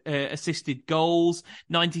assisted goals,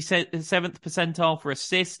 97th percentile for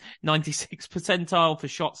assists, 96th percentile for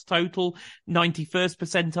shots total, 91st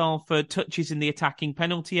percentile for touches in the attacking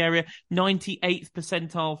penalty area, 98th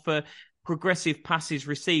percentile for progressive passes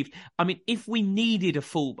received. I mean, if we needed a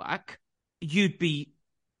fullback, you'd be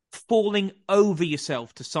falling over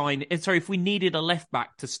yourself to sign. Sorry, if we needed a left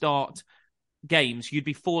back to start games, you'd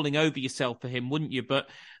be falling over yourself for him, wouldn't you? But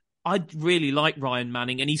I'd really like Ryan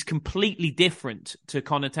Manning, and he's completely different to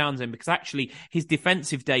Connor Townsend, because actually his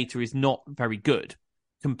defensive data is not very good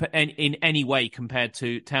in any way compared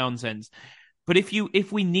to Townsend's. But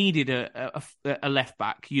if we needed a left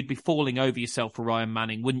back, you'd be falling over yourself for Ryan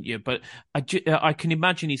Manning, wouldn't you? But I can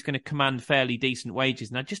imagine he's going to command fairly decent wages,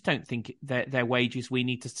 and I just don't think they're wages we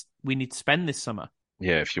need to spend this summer.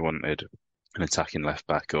 Yeah, if you wanted an attacking left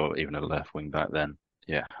back or even a left wing back, then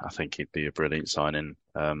yeah, I think he'd be a brilliant signing.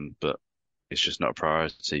 But it's just not a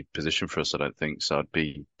priority position for us, I don't think. So I'd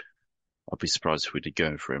be surprised if we did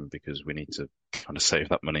go for him, because we need to kind of save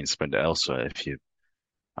that money and spend it elsewhere.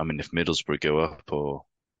 If Middlesbrough go up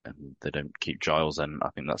and they don't keep Giles, then I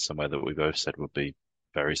think that's somewhere that we both said would be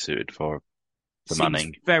very suited for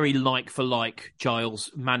Manning. Very like for like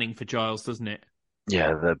Manning for Giles, doesn't it?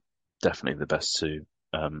 Yeah, they're definitely the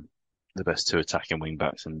best two attacking wing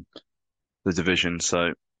backs in the division.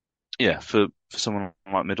 So yeah, for someone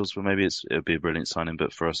like Middlesbrough, maybe it would be a brilliant signing,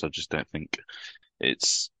 but for us, I just don't think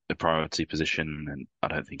it's a priority position, and I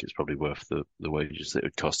don't think it's probably worth the wages that it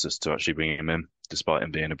would cost us to actually bring him in, despite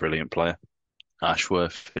him being a brilliant player.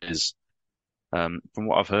 Ashworth is, from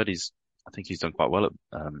what I've heard, I think he's done quite well at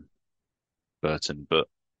Burton, but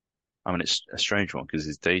I mean, it's a strange one because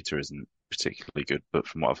his data isn't particularly good, but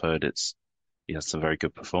from what I've heard, he has some very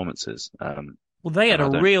good performances. Well, they had a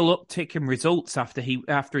real uptick in results after he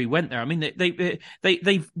went there. I mean,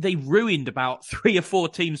 they ruined about 3 or 4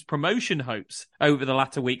 teams' promotion hopes over the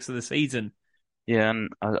latter weeks of the season. Yeah, and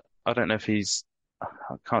I don't know if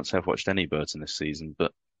I can't say I've watched any Burton this season,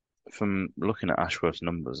 but from looking at Ashworth's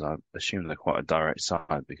numbers, I assume they're quite a direct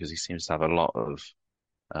side, because he seems to have a lot of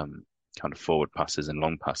kind of forward passes and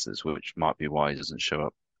long passes, which might be why he doesn't show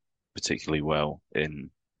up particularly well in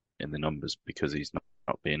the numbers because he's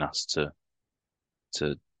not being asked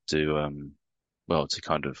to do well to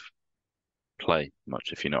kind of play much,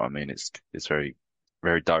 if you know what I mean. It's very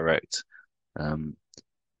very direct. Um,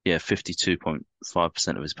 yeah,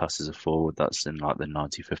 52.5% of his passes are forward. That's in like the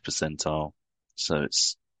 95th percentile. So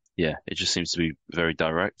it just seems to be very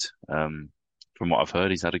direct. From what I've heard,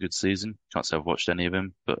 he's had a good season. Can't say I've watched any of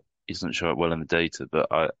him, but he doesn't show it well in the data. But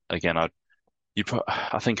I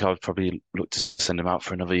think I would probably look to send him out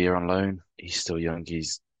for another year on loan. He's still young.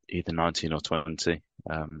 He's either 19 or 20.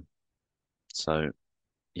 So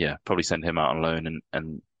yeah, probably send him out on loan,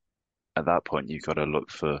 and at that point you've got to look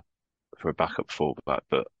for a backup fullback.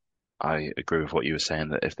 But I agree with what you were saying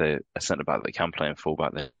that if they're a centre back that can play in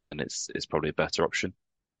fullback, then it's probably a better option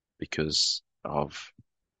because of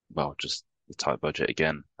just the tight budget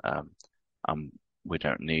again. We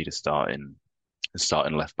don't need a starting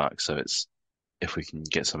left back, so if we can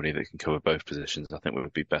get somebody that can cover both positions, I think we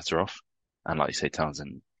would be better off. And like you say,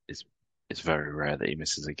 Townsend it's very rare that he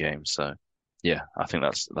misses a game. So yeah, I think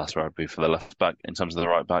that's where I'd be for the left back. In terms of the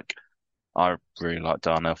right back, I really like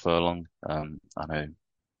Darnell Furlong. I know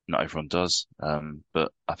not everyone does,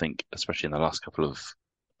 but I think especially in the last couple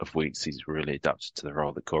of weeks, he's really adapted to the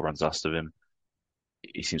role that Corberan's asked of him.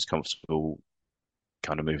 He seems comfortable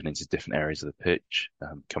kind of moving into different areas of the pitch,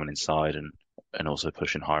 coming inside and also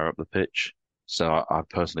pushing higher up the pitch. So I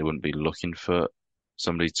personally wouldn't be looking for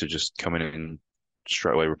somebody to just come in and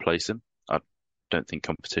straight away replace him. I don't think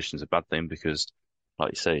competition's a bad thing because,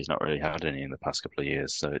 like you say, he's not really had any in the past couple of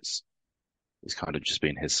years. So it's kind of just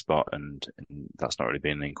been his spot, and that's not really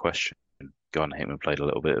been in question. Gardner Hickman played a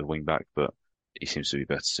little bit of wing back, but he seems to be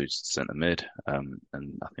better suited to centre mid, and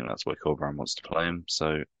I think that's where Corberan wants to play him.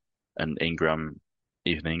 So, and Ingram,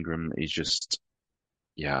 he's just,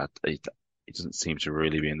 he doesn't seem to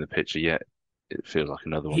really be in the picture yet. It feels like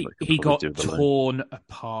another one that could He probably got do the torn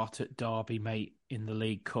apart at Derby, mate, in the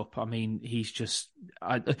League Cup. I mean,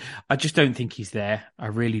 I just don't think he's there. I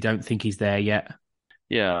really don't think he's there yet.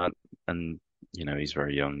 Yeah, and he's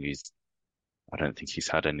very young. I don't think he's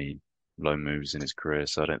had any loan moves in his career,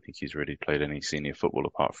 so I don't think he's really played any senior football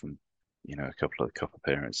apart from, a couple of cup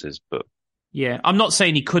appearances. But yeah, I'm not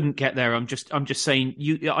saying he couldn't get there. I'm just saying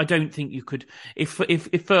I don't think you could.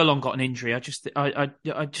 If Furlong got an injury, I just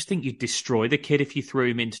think you'd destroy the kid if you threw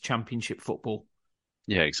him into Championship football.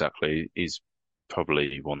 Yeah, exactly. He's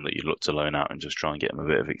probably one that you look to loan out and just try and get him a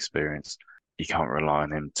bit of experience. You can't rely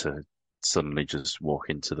on him to suddenly just walk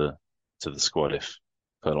into the squad if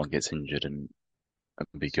Furlong gets injured and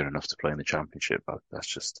be good enough to play in the Championship. I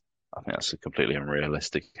think that's a completely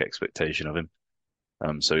unrealistic expectation of him.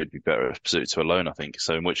 So it'd be better suited to a loan, I think.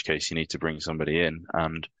 So in which case you need to bring somebody in,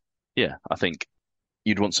 and yeah, I think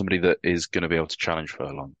you'd want somebody that is going to be able to challenge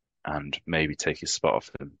Furlong and maybe take his spot off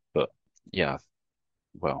him. But yeah,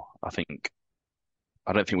 well, I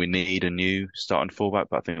don't think we need a new starting fullback,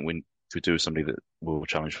 but I think we could do with somebody that will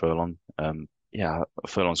challenge Furlong. Yeah,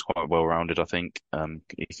 Furlong's quite well rounded. I think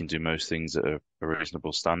he can do most things at a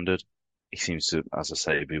reasonable standard. He seems to, as I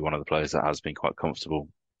say, be one of the players that has been quite comfortable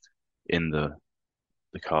in the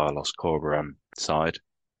Carlos Corberan side,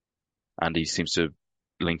 and he seems to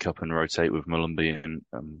link up and rotate with Mulumby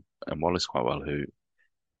and Wallace quite well. Who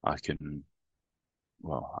I think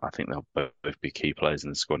they'll both be key players in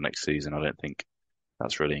the squad next season. I don't think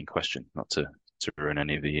that's really in question. Not to ruin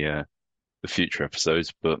any of the future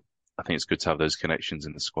episodes, but I think it's good to have those connections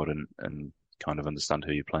in the squad and kind of understand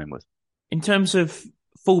who you're playing with. In terms of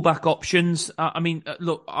fullback options,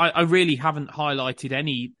 look, I really haven't highlighted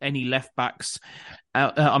any left backs.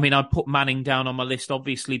 I put Manning down on my list,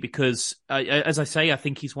 obviously, because as I say, I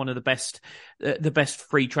think he's one of the best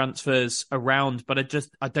free transfers around. But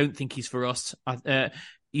I don't think he's for us.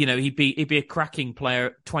 He'd be a cracking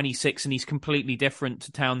player, 26, and he's completely different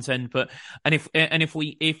to Townsend.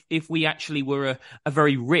 If we actually were a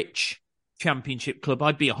very rich Championship club,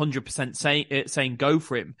 I'd be 100% saying go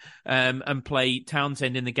for him and play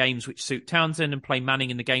Townsend in the games which suit Townsend and play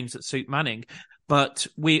Manning in the games that suit Manning. But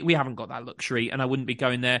we haven't got that luxury, and I wouldn't be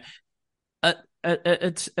going there. At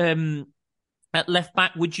left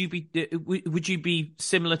back, would you be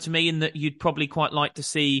similar to me in that you'd probably quite like to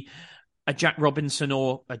see a Jack Robinson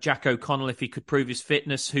or a Jack O'Connell, if he could prove his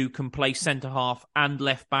fitness, who can play centre half and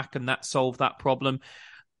left back, and that solve that problem?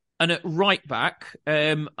 And at right back,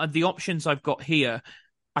 the options I've got here,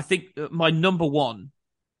 I think my number one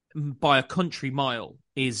by a country mile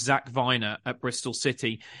is Zach Viner at Bristol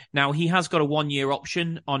City. Now, he has got a 1-year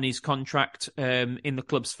option on his contract in the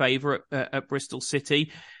club's favour at Bristol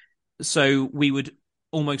City. So we would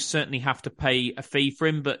almost certainly have to pay a fee for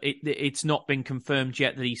him, but it's not been confirmed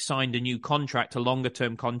yet that he signed a new contract, a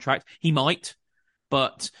longer-term contract. He might,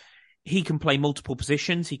 but he can play multiple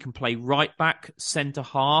positions. He can play right back, centre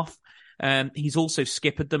half. He's also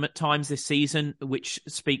skippered them at times this season, which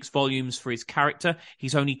speaks volumes for his character.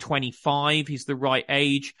 He's only 25. He's the right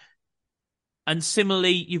age. And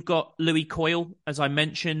similarly, you've got Louis Coyle, as I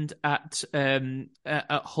mentioned, at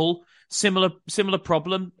Hull. Similar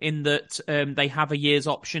problem in that they have a year's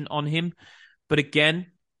option on him. But again,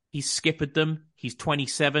 he's skippered them. He's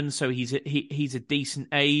 27, so he's a decent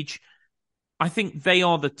age. I think they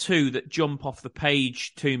are the two that jump off the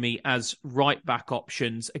page to me as right back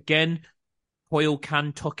options. Again, Hoyle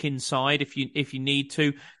can tuck inside if you need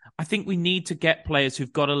to. I think we need to get players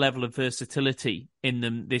who've got a level of versatility in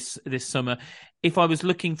them this summer. If I was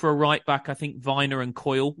looking for a right back, I think Viner and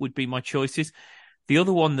Coyle would be my choices. The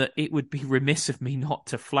other one that it would be remiss of me not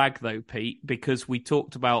to flag, though, Pete, because we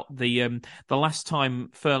talked about the last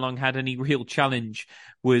time Furlong had any real challenge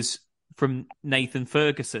was from Nathan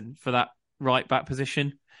Ferguson for that right back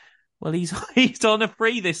position. Well, he's on a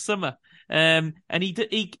free this summer, and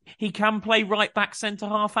he can play right back, centre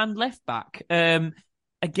half, and left back.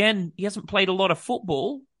 Again, he hasn't played a lot of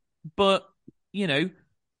football, but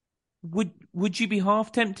would you be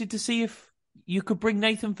half tempted to see if you could bring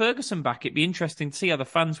Nathan Ferguson back? It'd be interesting to see how the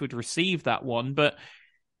fans would receive that one, but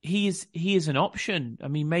he is an option. I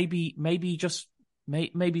mean, maybe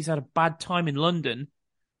he's had a bad time in London,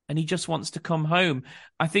 and he just wants to come home.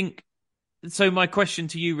 I think. So my question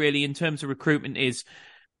to you really in terms of recruitment is,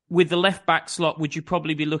 with the left-back slot, would you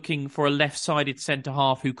probably be looking for a left-sided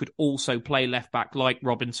centre-half who could also play left-back like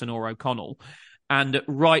Robinson or O'Connell? And at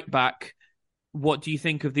right-back, what do you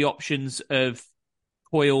think of the options of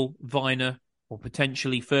Coyle, Viner, or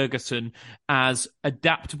potentially Ferguson as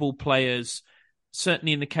adaptable players,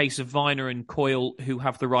 certainly in the case of Viner and Coyle, who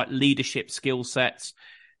have the right leadership skill sets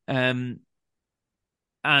and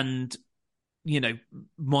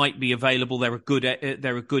might be available. They're a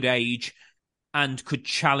good age and could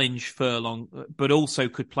challenge Furlong, but also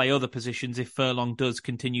could play other positions if Furlong does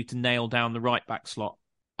continue to nail down the right back slot.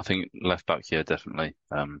 I think left back here, definitely.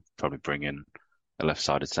 Probably bring in a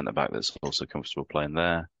left-sided centre back that's also comfortable playing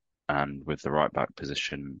there. And with the right back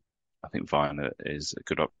position, I think Viner is a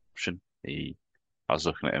good option. I was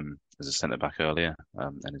looking at him as a centre back earlier,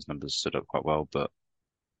 and his numbers stood up quite well, but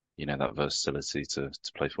that versatility to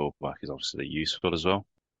play fullback is obviously useful as well.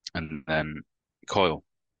 And then Coyle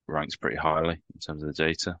ranks pretty highly in terms of the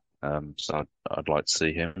data. So I'd like to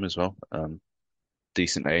see him as well.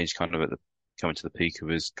 Decent age, kind of coming to the peak of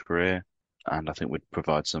his career, and I think would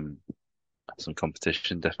provide some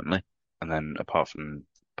competition definitely. And then apart from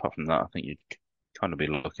that, I think you'd kind of be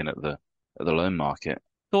looking at the loan market.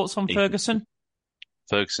 Thoughts on Ferguson?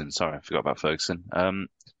 Ferguson, sorry, I forgot about Ferguson.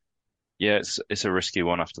 Yeah, it's a risky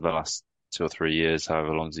one after the last 2 or 3 years,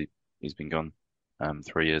 however long he's been gone.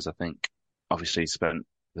 3 years, I think. Obviously, he spent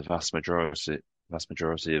the vast majority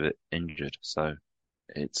of it injured. So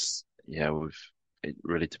it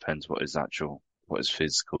really depends what his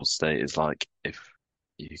physical state is like. If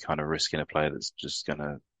you're kind of risking a player that's just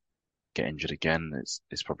gonna get injured again,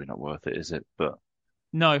 it's probably not worth it, is it? But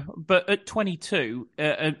no, but at 22,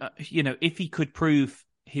 if he could prove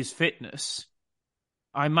his fitness,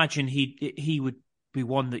 I imagine he would be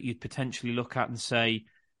one that you'd potentially look at and say,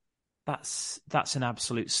 that's an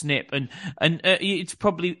absolute snip. And it's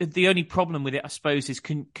probably the only problem with it, I suppose, is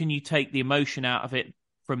can you take the emotion out of it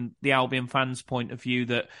from the Albion fans' point of view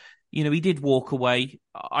that, he did walk away.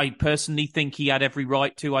 I personally think he had every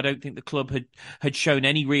right to. I don't think the club had shown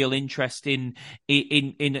any real interest in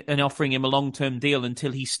offering him a long-term deal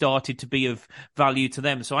until he started to be of value to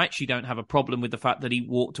them. So I actually don't have a problem with the fact that he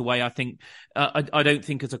walked away. I think I don't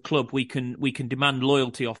think as a club we can demand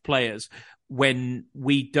loyalty off players when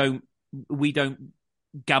we don't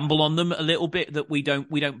gamble on them a little bit, that we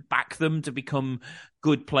don't back them to become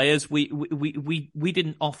good players. We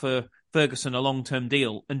didn't offer Ferguson a long-term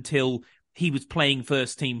deal until he was playing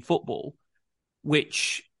first-team football,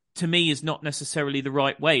 which to me is not necessarily the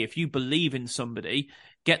right way. If you believe in somebody,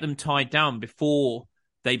 get them tied down before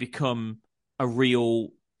they become a real,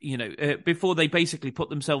 before they basically put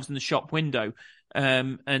themselves in the shop window.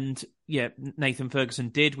 And yeah, Nathan Ferguson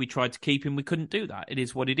did. We tried to keep him. We couldn't do that. It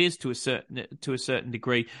is what it is to a certain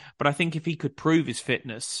degree. But I think if he could prove his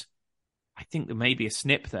fitness, I think there may be a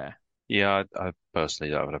snip there. Yeah, I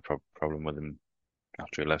personally don't have a problem with him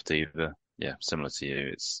after he left either. Yeah, similar to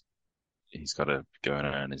you, he's got to go and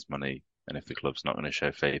earn his money, and if the club's not going to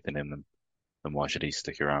show faith in him, then why should he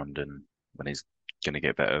stick around? And when he's going to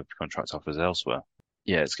get better contract offers elsewhere,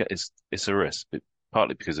 yeah, it's a risk, but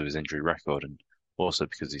partly because of his injury record, and also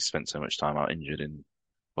because he spent so much time out injured and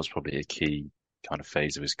was probably a key kind of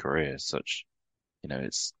phase of his career. Such,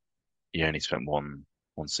 it's he only spent one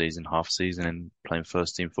season, half season in playing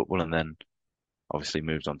first team football, and then obviously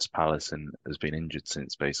moved on to Palace and has been injured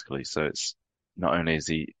since basically. So it's not only is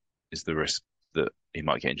the risk that he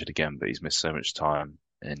might get injured again, but he's missed so much time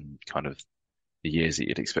in kind of the years that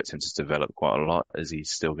you'd expect him to develop quite a lot. Is he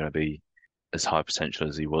still going to be as high potential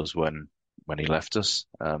as he was when he left us?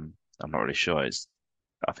 I'm not really sure. I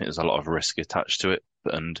think there's a lot of risk attached to it,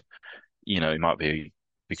 and it might be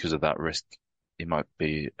because of that risk, it might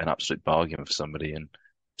be an absolute bargain for somebody and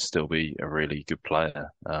still be a really good player.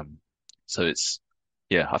 So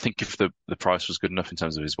I think if the price was good enough in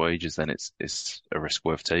terms of his wages, then it's a risk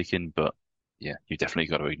worth taking. But yeah, you definitely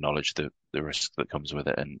got to acknowledge the risk that comes with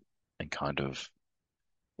it, and kind of,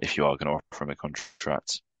 if you are going to offer him a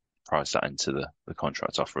contract, price that into the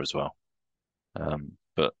contract offer as well.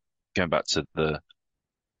 But going back to the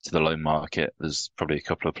loan market, there's probably a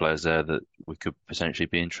couple of players there that we could potentially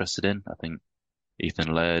be interested in. I think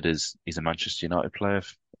Ethan Laird he's a Manchester United player,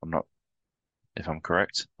 if I'm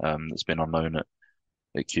correct. That's been on loan at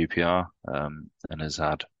QPR, and has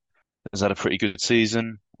had a pretty good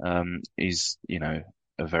season. He's a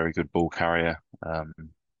very good ball carrier.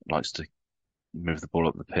 Likes to move the ball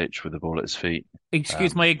up the pitch with the ball at his feet.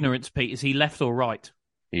 Excuse my ignorance, Pete. Is he left or right?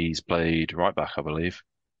 He's played right back, I believe.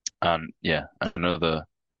 And yeah, another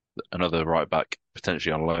right back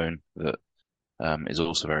potentially on loan that is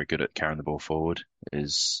also very good at carrying the ball forward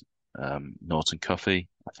is Norton Cuffy.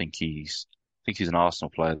 I think he's an Arsenal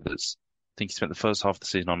player I think he spent the first half of the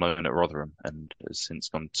season on loan at Rotherham and has since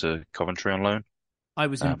gone to Coventry on loan. I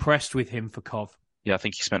was impressed with him for Cov. Yeah, I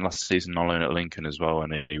think he spent last season on loan at Lincoln as well,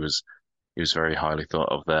 and he was very highly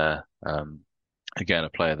thought of there. Again, a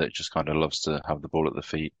player that just kind of loves to have the ball at his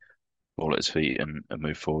feet and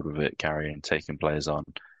move forward with it, carrying, taking players on,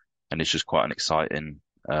 and it's just quite an exciting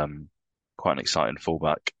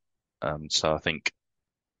fullback. So I think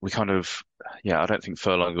we kind of, I don't think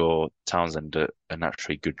Furlong or Townsend are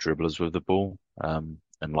naturally good dribblers with the ball, and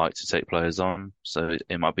like to take players on. So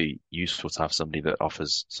it might be useful to have somebody that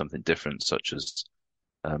offers something different, such as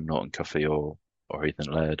Norton Cuffy or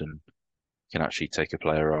Ethan Laird, and can actually take a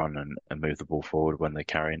player on and move the ball forward when they're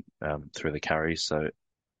carrying through the carries. So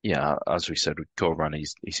yeah, as we said with Corberan,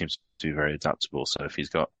 he seems to be very adaptable. So if he's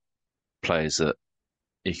got players that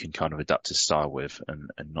he can kind of adapt his style with and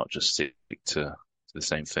not just stick to the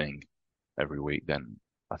same thing every week, then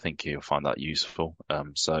I think he'll find that useful.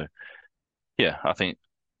 So yeah, I think,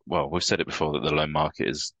 well, we've said it before that the loan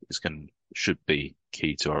market should be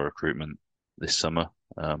key to our recruitment this summer.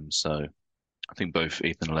 So I think both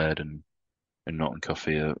Ethan Laird and Norton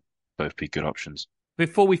Cuffy are both be good options.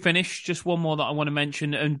 Before we finish, just one more that I want to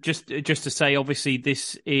mention, and just to say, obviously,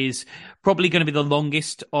 this is probably going to be the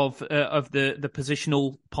longest of the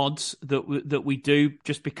positional pods that we do,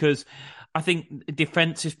 just because I think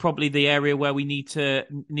defence is probably the area where we need to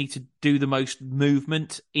do the most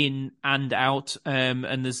movement in and out,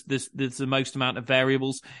 and there's the most amount of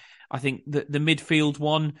variables. I think the midfield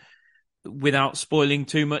one, without spoiling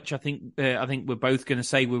too much, I think we're both going to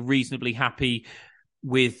say we're reasonably happy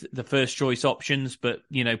with the first choice options, but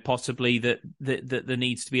possibly that there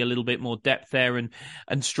needs to be a little bit more depth there,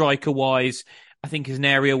 and striker wise, I think is an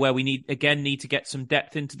area where we need to get some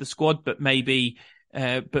depth into the squad, but maybe.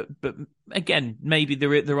 But again, maybe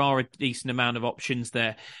there are a decent amount of options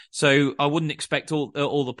there. So I wouldn't expect all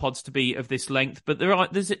the pods to be of this length, but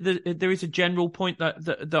there is a general point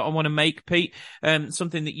that I want to make, Pete.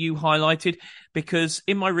 Something that you highlighted, because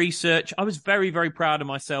in my research, I was very, very proud of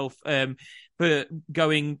myself for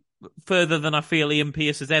going further than I feel Ian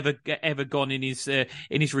Pearce has ever gone in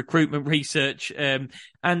his recruitment research. And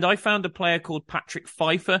I found a player called Patrick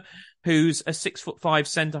Pfeiffer, who's a 6'5"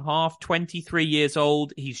 centre half, 23 years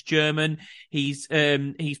old. He's German. He's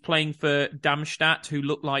playing for Darmstadt, who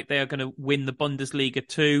look like they are going to win the Bundesliga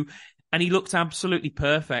too. And he looks absolutely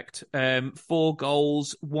perfect. 4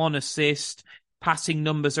 goals, 1 assist. Passing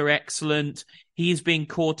numbers are excellent. He is being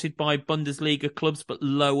courted by Bundesliga clubs, but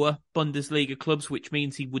lower Bundesliga clubs, which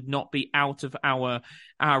means he would not be out of our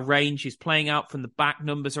range. He's playing out from the back.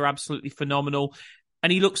 Numbers are absolutely phenomenal.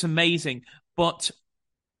 And he looks amazing. But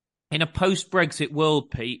in a post-Brexit world,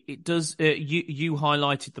 Pete, it does. You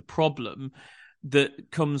highlighted the problem that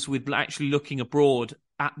comes with actually looking abroad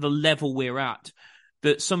at the level we're at.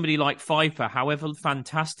 That somebody like Pfeiffer, however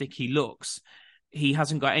fantastic he looks, he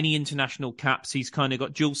hasn't got any international caps. He's kind of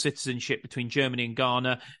got dual citizenship between Germany and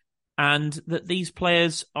Ghana, and that these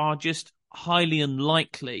players are just highly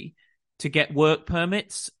unlikely to get work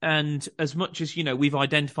permits. And as much as we've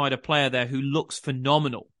identified a player there who looks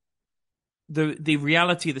phenomenal, the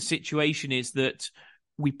reality of the situation is that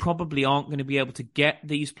we probably aren't going to be able to get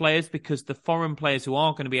these players, because the foreign players who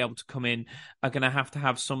are going to be able to come in are going to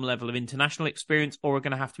have some level of international experience, or are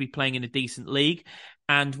going to have to be playing in a decent league.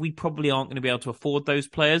 And we probably aren't going to be able to afford those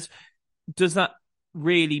players. Does that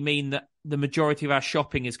really mean that the majority of our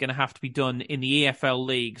shopping is going to have to be done in the EFL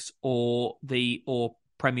leagues or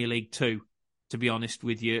Premier League 2? To be honest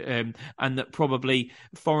with you, and that probably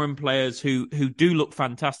foreign players who do look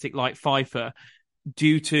fantastic, like Pfeiffer,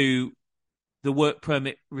 due to the work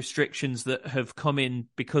permit restrictions that have come in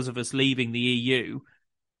because of us leaving the EU,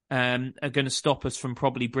 are going to stop us from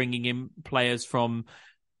probably bringing in players from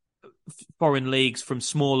foreign leagues, from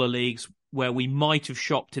smaller leagues where we might have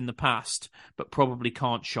shopped in the past, but probably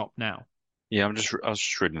can't shop now. Yeah, I was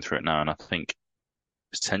just reading through it now, and I think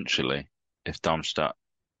potentially if Darmstadt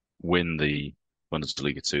win the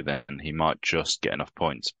Bundesliga 2, then he might just get enough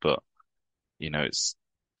points, but it's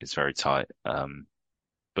very tight.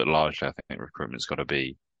 But largely, I think recruitment's got to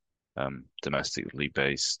be domestically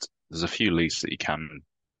based. There's a few leagues that you can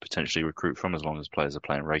potentially recruit from as long as players are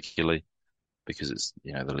playing regularly, because it's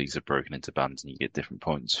the leagues are broken into bands and you get different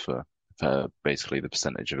points for basically the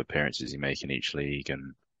percentage of appearances you make in each league,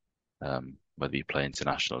 and whether you play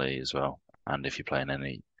internationally as well, and if you play in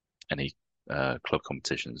any club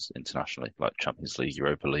competitions internationally, like Champions League,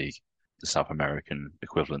 Europa League, the South American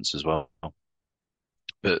equivalents as well.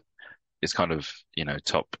 But it's kind of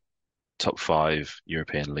top 5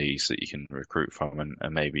 European leagues that you can recruit from,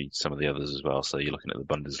 and maybe some of the others as well. So you're looking at the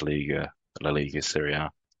Bundesliga, La Liga, Serie A,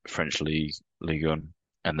 French League, Ligue 1,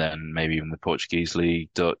 and then maybe even the Portuguese league,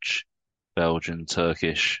 Dutch, Belgian,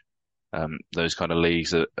 Turkish. Those kind of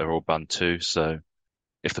leagues are all band 2. So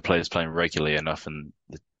if the player's playing regularly enough and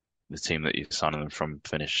the team that you're signing them from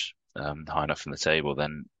finish high enough in the table,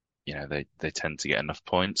 then they tend to get enough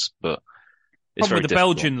points. But it's problem with the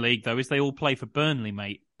difficult. Belgian league, though, is they all play for Burnley,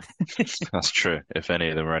 mate. That's true. If any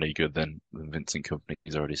of them are any good, then Vincent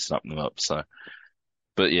Kompany's already snapped them up. So,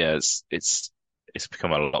 but yeah, it's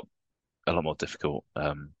become a lot more difficult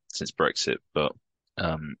since Brexit. But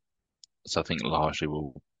so I think largely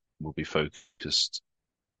we'll be focused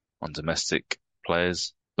on domestic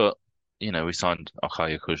players. But we signed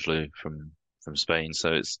Akaya Kujlu from Spain,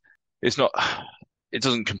 so it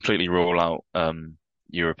doesn't completely rule out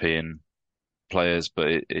European players, but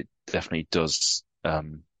it definitely does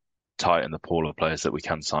tighten the pool of players that we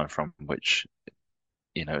can sign from, which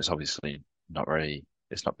it's obviously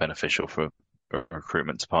it's not beneficial for a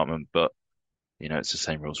recruitment department, but it's the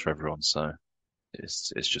same rules for everyone, so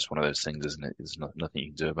it's just one of those things, isn't it? There's nothing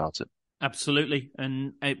you can do about it. Absolutely.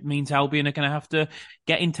 And it means Albion are going to have to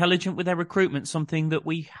get intelligent with their recruitment, something that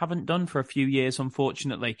we haven't done for a few years,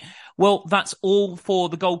 unfortunately. Well, that's all for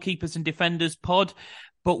the Goalkeepers and Defenders pod,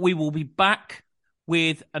 but we will be back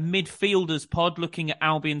with a midfielders pod looking at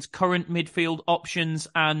Albion's current midfield options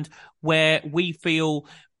and where we feel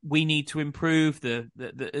we need to improve, the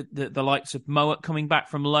likes of Moat coming back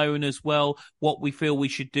from loan as well, what we feel we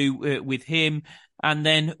should do with him. And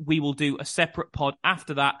then we will do a separate pod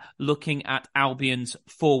after that, looking at Albion's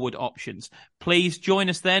forward options. Please join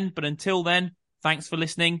us then. But until then, thanks for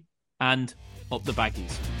listening and up the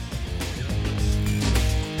baggies.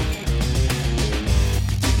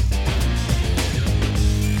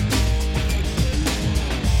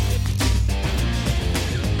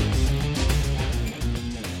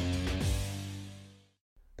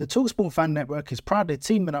 The TalkSport Fan Network is proudly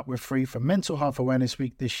teaming up with Free for Mental Health Awareness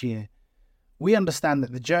Week this year. We understand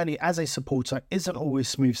that the journey as a supporter isn't always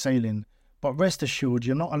smooth sailing, but rest assured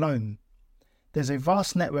you're not alone. There's a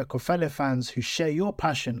vast network of fellow fans who share your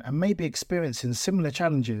passion and may be experiencing similar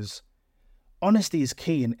challenges. Honesty is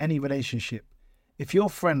key in any relationship. If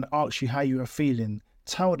your friend asks you how you are feeling,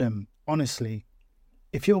 tell them honestly.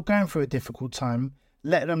 If you're going through a difficult time,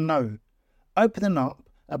 let them know. Opening up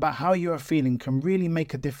about how you are feeling can really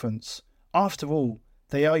make a difference. After all,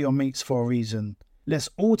 they are your mates for a reason. Let's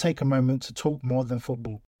all take a moment to talk more than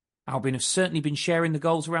football. Albion have certainly been sharing the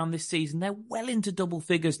goals around this season. They're well into double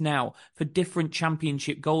figures now for different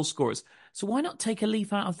championship goal scorers. So why not take a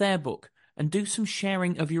leaf out of their book and do some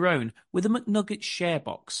sharing of your own with a McNuggets share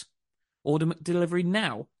box? Order McDelivery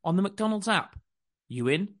now on the McDonald's app. You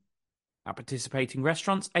in? At participating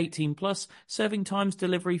restaurants, 18 plus, serving times,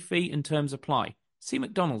 delivery fee and terms apply. See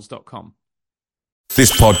mcdonalds.com.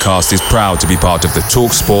 This podcast is proud to be part of the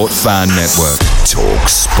TalkSport Fan Network.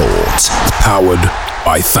 TalkSport. Powered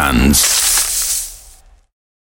by fans.